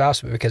find a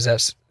spouse, but because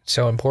that's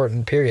so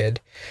important, period.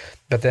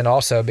 But then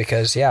also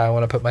because, yeah, I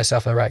want to put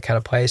myself in the right kind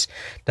of place.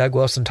 Doug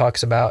Wilson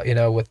talks about, you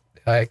know, with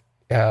like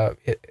a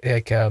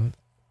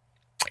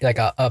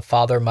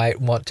father might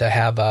want to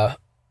have a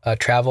a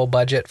travel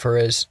budget for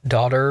his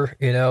daughter,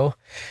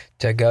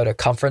 to go to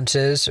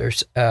conferences or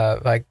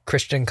like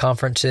Christian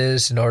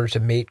conferences in order to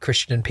meet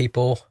Christian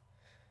people.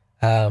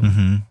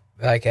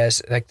 Like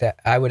that,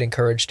 I would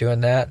encourage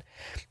doing that.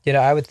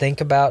 I would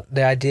think about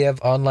the idea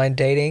of online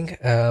dating.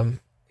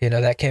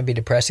 That can be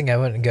depressing. I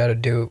wouldn't go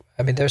to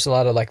there's a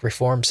lot of like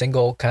reform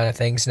single kind of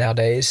things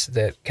nowadays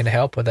that can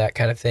help with that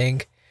kind of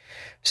thing.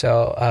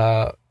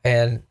 So,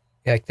 and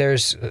like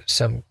there's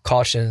some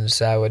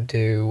cautions I would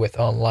do with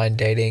online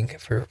dating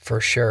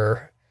for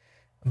sure,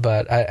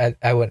 but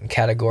I wouldn't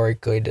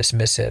categorically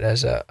dismiss it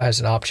as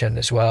an option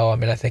as well.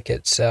 I think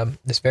it's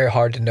very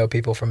hard to know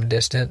people from a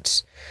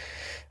distance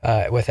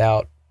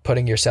without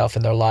putting yourself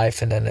in their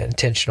life in an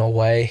intentional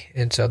way.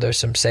 And so there's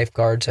some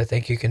safeguards I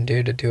think you can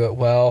do to do it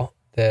well.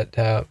 But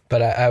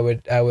I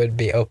would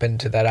be open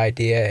to that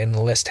idea and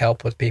enlist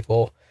help with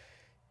people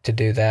to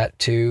do that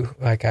too.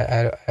 Like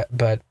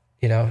but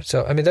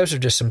so those are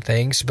just some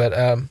things. But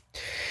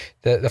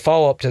the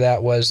follow up to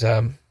that was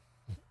I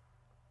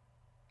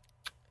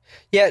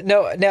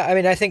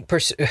think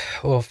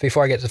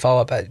before I get to the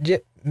follow up,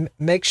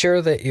 make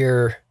sure that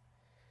you're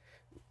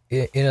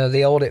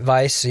the old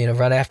advice,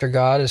 run after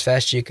God as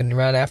fast as you can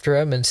run after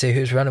him and see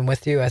who's running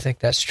with you. I think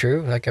that's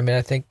true. I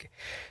think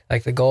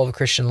like the goal of a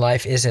Christian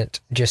life isn't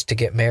just to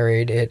get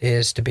married. It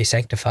is to be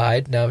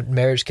sanctified. Now,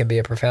 marriage can be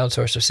a profound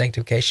source of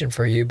sanctification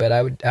for you, but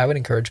I would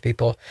encourage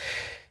people,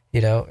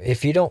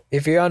 if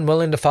you're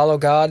unwilling to follow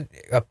God,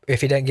 if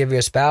he doesn't give you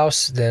a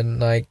spouse, then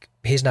like,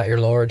 he's not your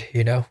Lord,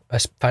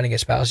 finding a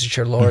spouse is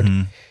your Lord.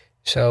 Mm-hmm.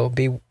 So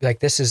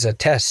this is a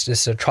test.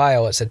 This is a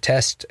trial. It's a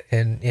test.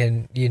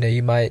 And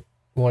you might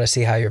want to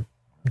see how you're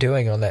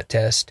doing on that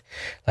test.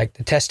 Like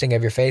the testing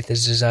of your faith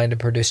is designed to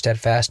produce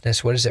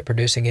steadfastness. What is it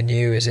producing in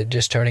you? Is it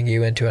just turning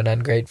you into an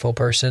ungrateful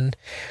person?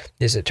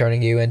 Is it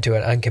turning you into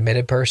an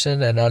uncommitted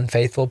person, an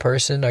unfaithful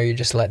person? Are you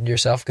just letting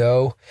yourself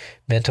go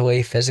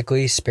mentally,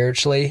 physically,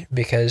 spiritually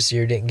because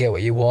you didn't get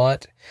what you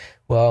want?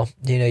 Well,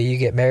 you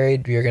get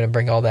married, you're going to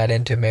bring all that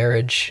into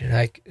marriage.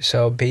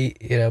 So be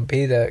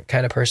the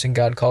kind of person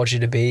God calls you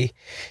to be.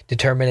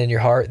 Determine in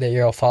your heart that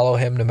you'll follow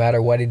him no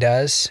matter what he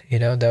does.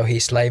 Though he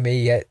slay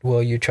me, yet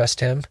will you trust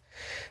him.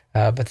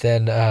 But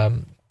then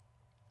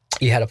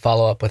you had a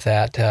follow up with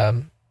that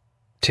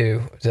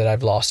too that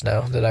I've lost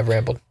now, that I've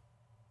rambled.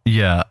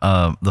 Yeah,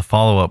 the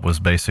follow up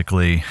was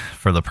basically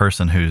for the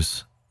person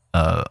who's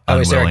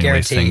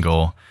unwillingly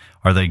single.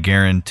 Are they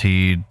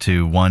guaranteed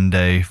to one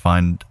day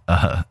find,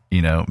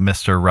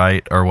 Mr.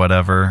 Right or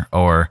whatever,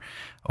 or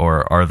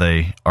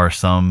are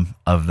some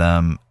of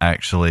them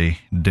actually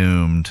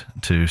doomed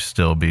to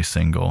still be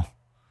single?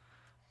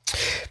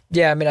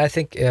 Yeah, I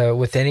think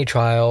with any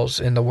trials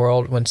in the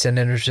world, when sin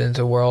enters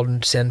into the world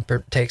and sin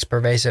takes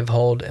pervasive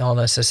hold on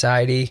a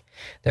society,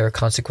 there are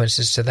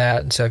consequences to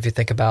that. And so if you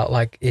think about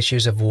like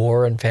issues of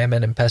war and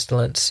famine and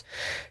pestilence,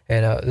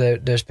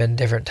 there's been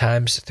different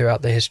times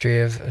throughout the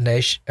history of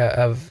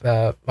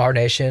our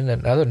nation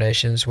and other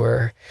nations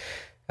where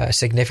a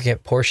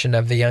significant portion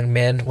of the young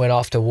men went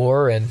off to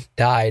war and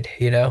died,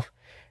 and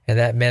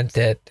that meant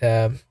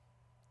that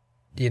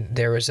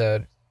there was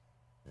a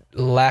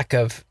lack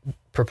of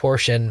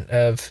proportion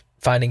of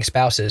finding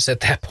spouses at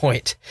that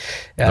point.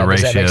 The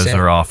ratios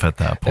are off at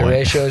that point. The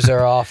ratios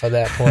are off at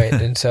that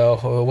point. And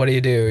so what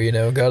do?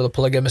 Go to the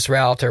polygamous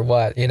route or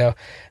what? No,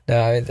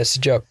 that's a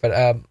joke.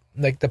 But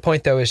the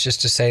point though is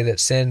just to say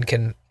that sin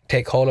can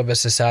take hold of a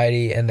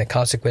society, and the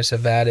consequence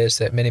of that is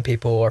that many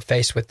people are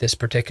faced with this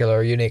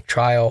particular unique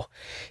trial.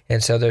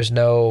 And so there's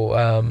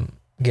no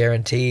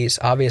guarantees,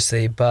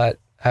 obviously, but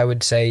I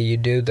would say you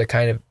do the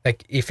kind of,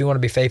 like, if you want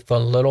to be faithful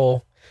in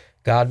little,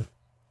 God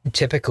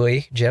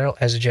typically,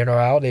 as a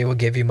generality, will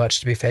give you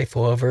much to be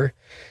faithful over.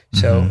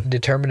 So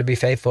determine to be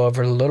faithful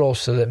over little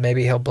so that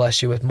maybe he'll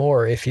bless you with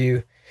more. If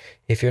you're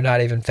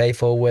not even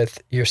faithful with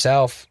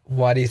yourself,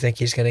 why do you think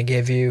he's going to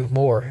give you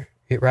more?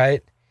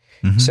 Right?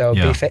 Mm-hmm.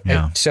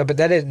 So, but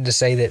that isn't to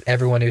say that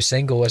everyone who's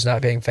single is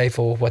not being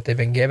faithful with what they've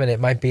been given. It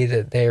might be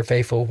that they are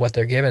faithful with what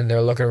they're given.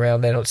 They're looking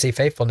around, they don't see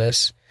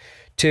faithfulness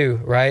too,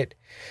 right?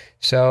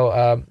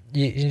 So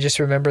you just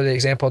remember the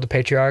example of the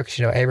patriarchs.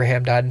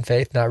 Abraham died in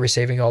faith, not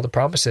receiving all the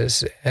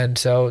promises. And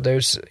so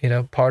there's,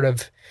 part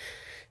of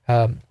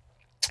following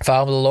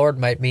the Lord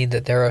might mean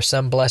that there are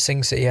some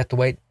blessings that you have to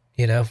wait.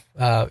 You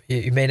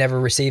may never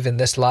receive in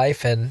this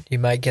life, and you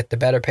might get the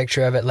better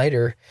picture of it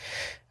later.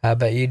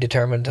 But you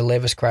determined to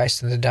live as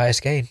Christ and to die as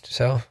gain.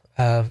 So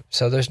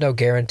there's no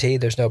guarantee,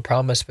 there's no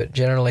promise. But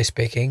generally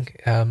speaking,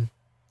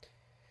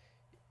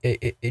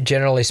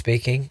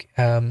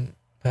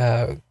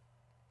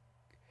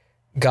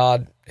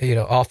 God,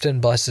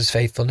 often blesses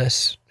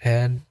faithfulness,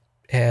 and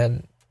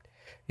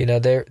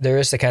there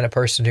is the kind of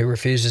person who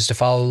refuses to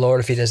follow the Lord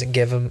if he doesn't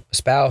give him a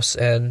spouse,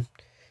 and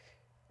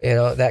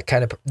that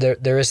kind of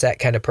there is that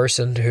kind of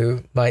person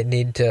who might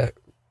need to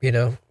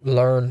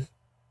learn.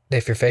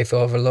 If you're faithful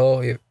over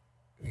little,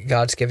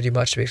 God's given you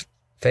much to be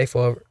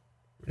faithful over.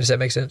 Does that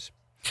make sense?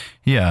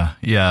 Yeah,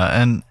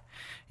 and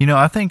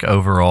I think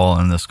overall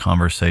in this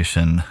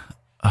conversation,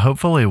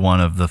 hopefully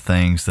one of the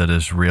things that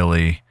is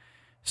really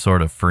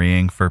sort of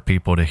freeing for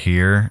people to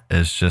hear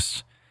is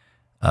just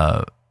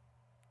that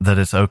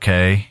it's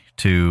okay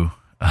to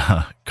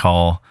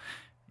call,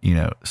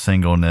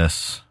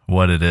 singleness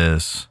what it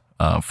is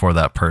for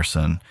that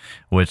person,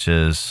 which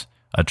is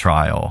a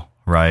trial,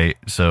 right?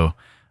 So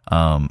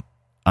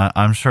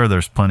I'm sure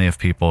there's plenty of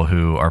people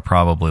who are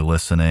probably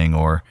listening,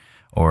 or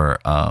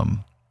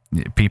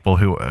people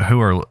who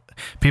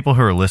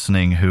are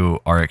listening who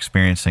are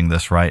experiencing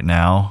this right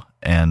now,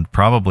 and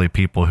probably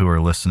people who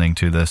are listening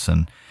to this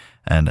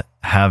and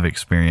have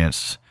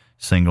experienced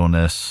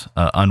singleness,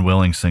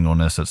 unwilling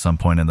singleness at some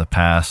point in the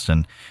past,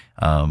 and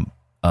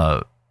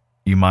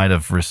you might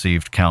have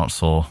received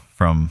counsel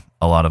from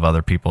a lot of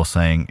other people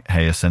saying,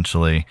 hey,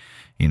 essentially,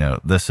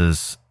 this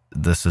is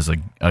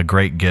a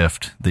great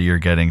gift that you're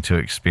getting to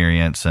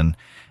experience, and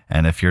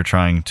if you're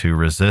trying to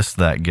resist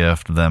that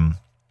gift, then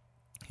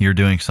you're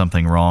doing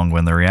something wrong,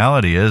 when the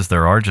reality is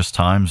there are just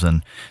times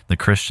in the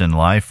Christian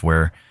life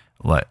where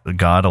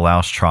God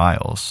allows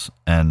trials,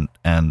 and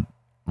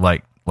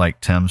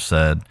like Tim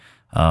said,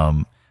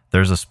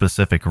 there's a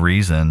specific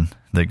reason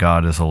that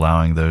God is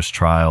allowing those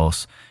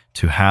trials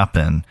to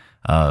happen,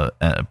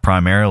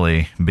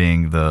 primarily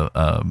being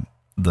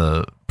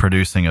the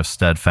producing of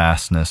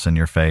steadfastness in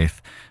your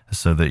faith,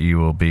 so that you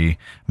will be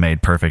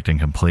made perfect and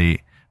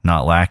complete,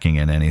 not lacking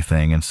in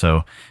anything. And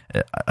so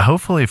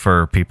hopefully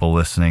for people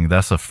listening,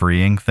 that's a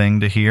freeing thing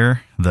to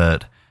hear,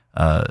 that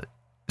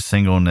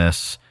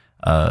singleness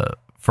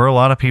for a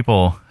lot of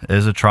people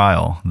is a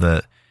trial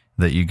that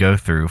you go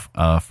through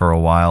for a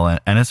while,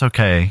 and it's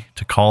okay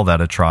to call that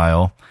a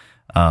trial.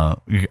 Go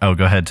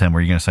ahead, Tim.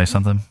 Were you going to say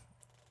something?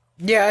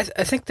 Yeah,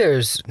 I think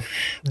there's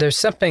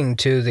something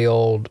to the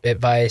old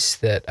advice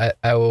that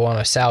I would want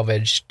to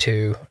salvage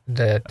to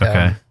that.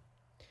 Okay.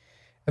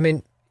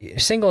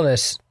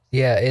 Singleness,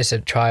 is a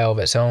trial of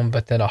its own,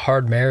 but then a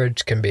hard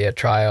marriage can be a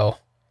trial,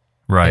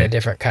 right, in a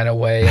different kind of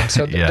way. And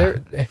so yeah.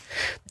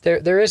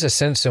 there is a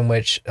sense in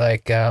which,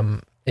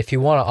 if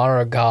you want to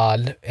honor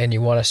God and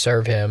you want to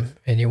serve Him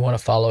and you want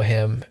to follow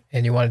Him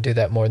and you want to do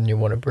that more than you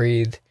want to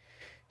breathe,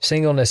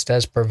 singleness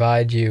does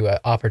provide you an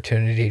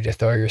opportunity to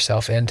throw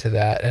yourself into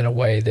that in a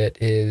way that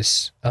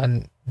is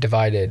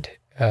undivided,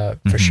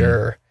 for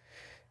sure.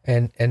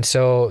 And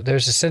so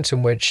there's a sense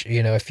in which,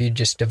 if you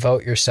just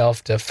devote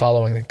yourself to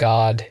following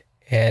God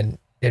and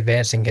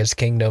advancing His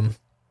kingdom,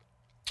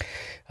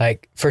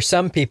 like for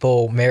some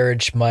people,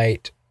 marriage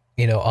might,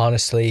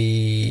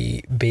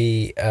 honestly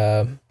be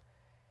a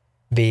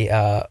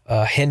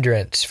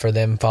hindrance for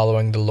them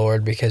following the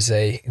Lord, because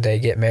they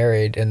get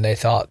married and they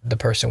thought the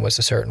person was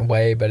a certain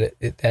way, but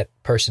that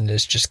person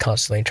is just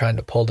constantly trying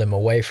to pull them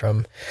away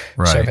from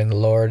serving the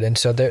Lord. And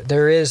so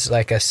there is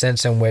like a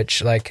sense in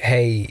which,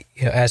 hey,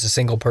 as a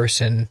single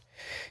person,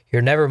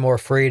 you're never more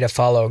free to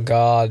follow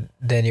God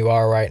than you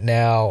are right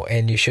now,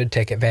 and you should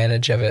take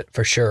advantage of it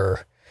for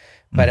sure.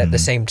 But at the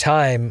same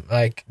time,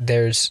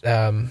 there's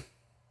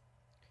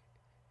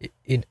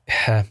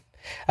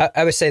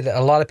I would say that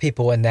a lot of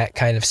people in that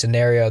kind of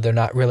scenario, they're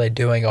not really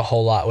doing a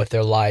whole lot with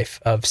their life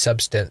of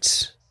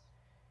substance.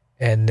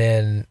 And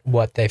then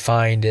what they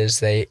find is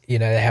they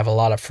have a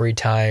lot of free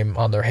time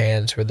on their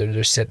hands where they're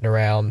just sitting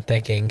around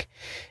thinking,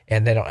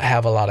 and they don't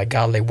have a lot of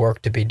godly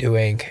work to be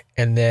doing.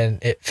 And then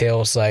it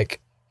feels like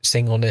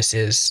singleness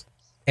is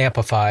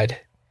amplified,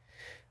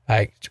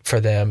 for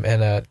them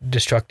in a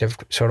destructive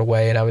sort of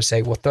way. And I would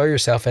say, well, throw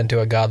yourself into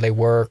a godly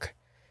work.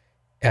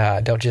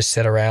 Don't just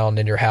sit around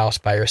in your house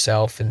by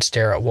yourself and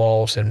stare at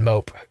walls and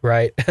mope,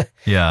 right?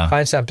 Yeah.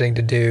 Find something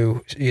to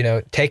do,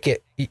 take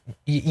it.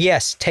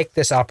 Take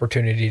this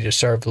opportunity to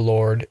serve the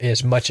Lord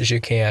as much as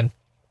you can.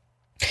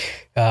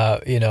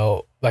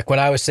 Like when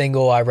I was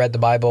single, I read the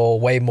Bible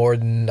way more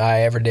than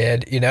I ever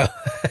did,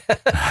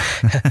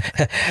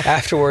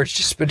 Afterwards,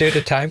 just due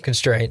to time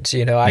constraints,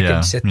 I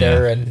could sit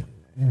there and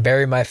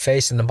bury my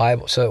face in the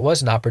Bible. So it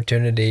was an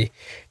opportunity.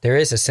 There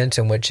is a sense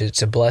in which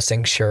it's a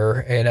blessing,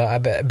 sure.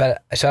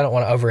 But so I don't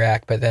want to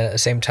overact, but then at the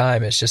same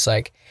time, it's just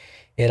like,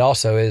 it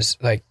also is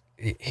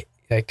it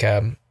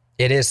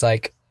is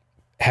like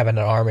having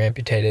an arm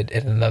amputated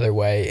in another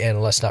way,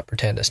 and let's not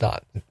pretend it's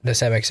not. Does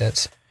that make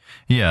sense?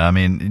 Yeah, I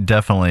mean,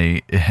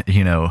 definitely,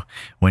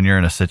 when you're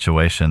in a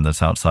situation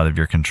that's outside of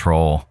your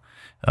control,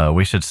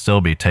 we should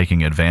still be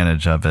taking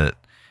advantage of it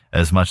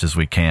as much as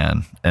we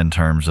can in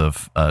terms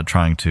of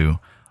trying to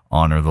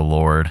honor the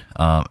Lord.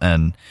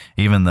 And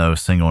even though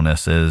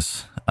singleness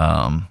is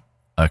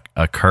a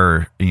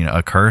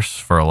curse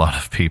for a lot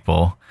of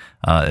people,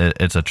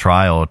 it's a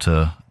trial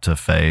to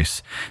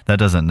face. That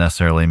doesn't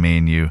necessarily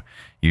mean you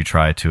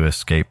try to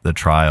escape the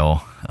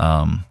trial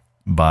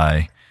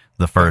by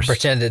the first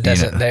pretend it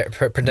doesn't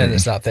pretend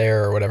it's not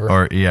there or whatever.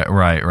 Or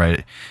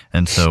right.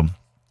 And so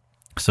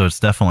it's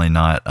definitely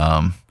not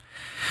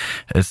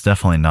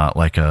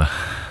like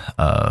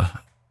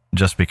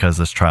just because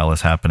this trial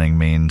is happening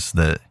means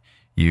that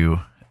you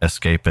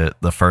escape it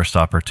the first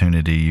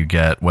opportunity you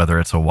get, whether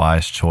it's a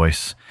wise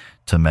choice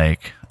to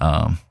make,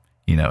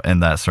 in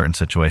that certain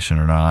situation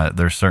or not.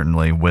 There's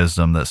certainly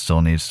wisdom that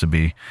still needs to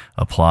be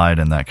applied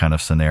in that kind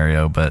of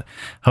scenario, but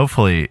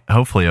hopefully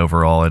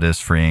overall it is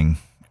freeing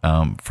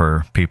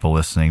for people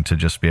listening to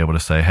just be able to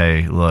say,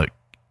 hey, look,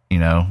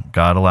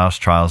 God allows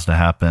trials to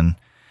happen.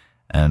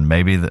 And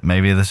maybe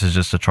this is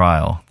just a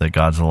trial that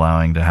God's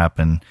allowing to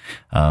happen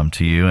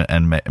to you,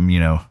 and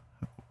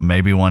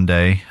maybe one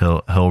day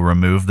He'll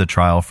remove the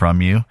trial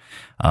from you,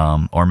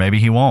 or maybe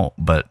He won't.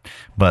 But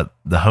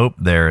the hope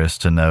there is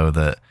to know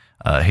that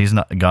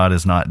God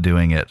is not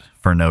doing it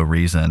for no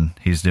reason.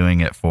 He's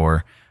doing it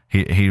for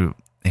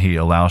He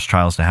allows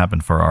trials to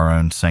happen for our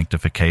own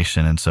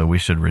sanctification, and so we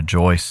should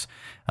rejoice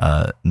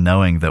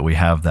knowing that we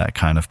have that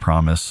kind of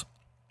promise,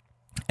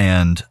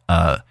 and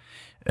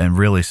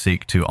really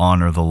seek to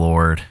honor the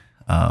Lord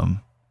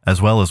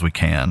as well as we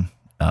can,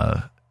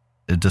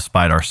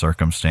 despite our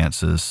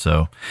circumstances.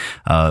 So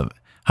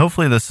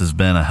hopefully this has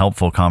been a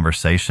helpful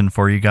conversation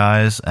for you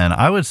guys. And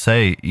I would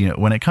say,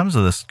 when it comes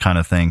to this kind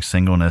of thing,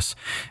 singleness,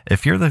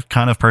 if you're the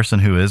kind of person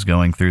who is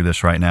going through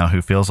this right now,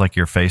 who feels like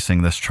you're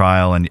facing this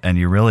trial and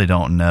you really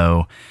don't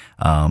know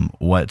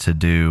what to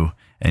do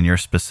in your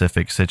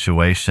specific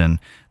situation,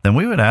 then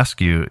we would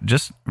ask you,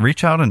 just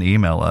reach out and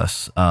email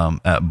us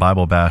at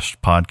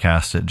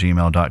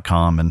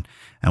BibleBashPodcast@gmail.com, and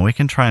we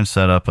can try and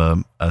set up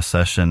a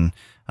session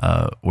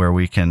where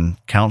we can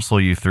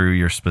counsel you through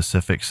your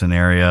specific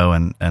scenario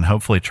and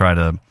hopefully try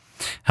to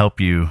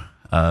help you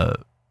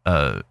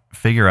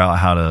figure out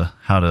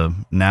how to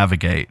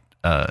navigate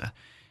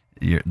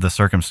the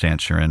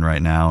circumstance you're in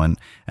right now. And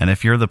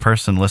if you're the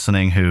person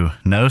listening who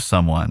knows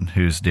someone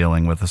who's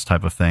dealing with this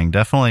type of thing,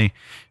 definitely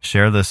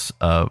share this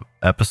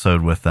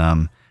episode with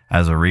them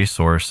as a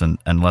resource,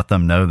 and let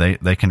them know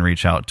they can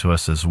reach out to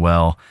us as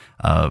well,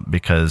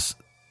 because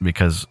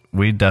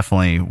we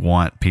definitely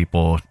want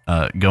people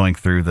going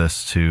through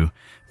this to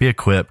be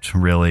equipped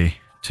really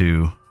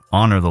to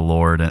honor the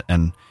Lord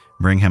and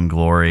bring Him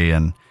glory,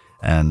 and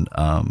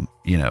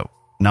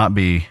not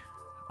be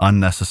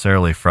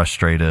unnecessarily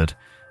frustrated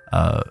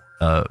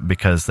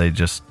because they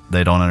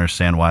don't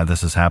understand why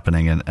this is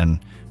happening, and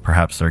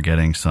perhaps they're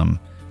getting some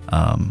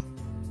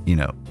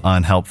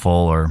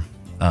unhelpful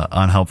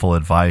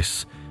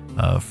advice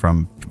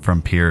from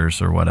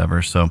peers or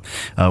whatever. So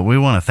we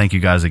want to thank you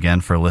guys again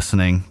for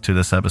listening to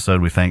this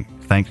episode. We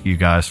thank you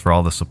guys for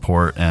all the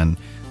support, and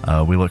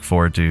we look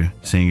forward to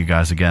seeing you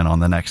guys again on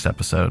the next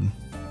episode.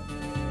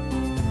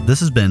 This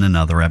has been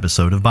another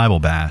episode of Bible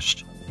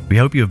Bashed. We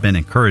hope you have been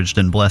encouraged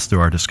and blessed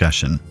through our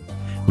discussion.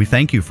 We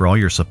thank you for all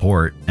your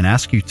support and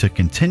ask you to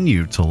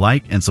continue to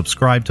like and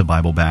subscribe to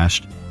Bible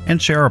Bashed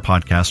and share our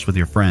podcast with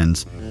your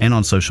friends and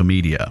on social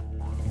media.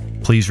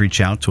 Please reach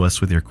out to us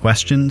with your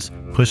questions,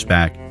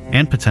 pushback,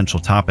 and potential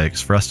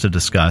topics for us to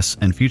discuss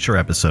in future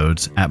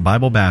episodes at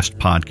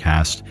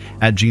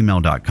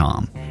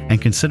BibleBashedPodcast@gmail.com,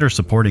 and consider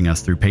supporting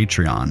us through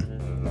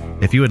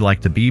Patreon. If you would like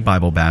to be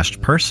Bible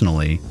Bashed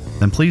personally,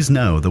 then please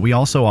know that we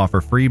also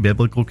offer free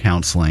biblical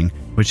counseling,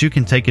 which you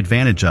can take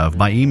advantage of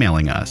by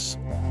emailing us.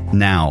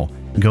 Now,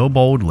 go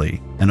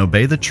boldly and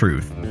obey the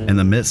truth in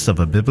the midst of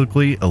a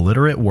biblically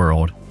illiterate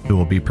world who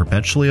will be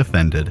perpetually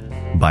offended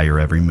by your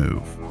every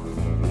move.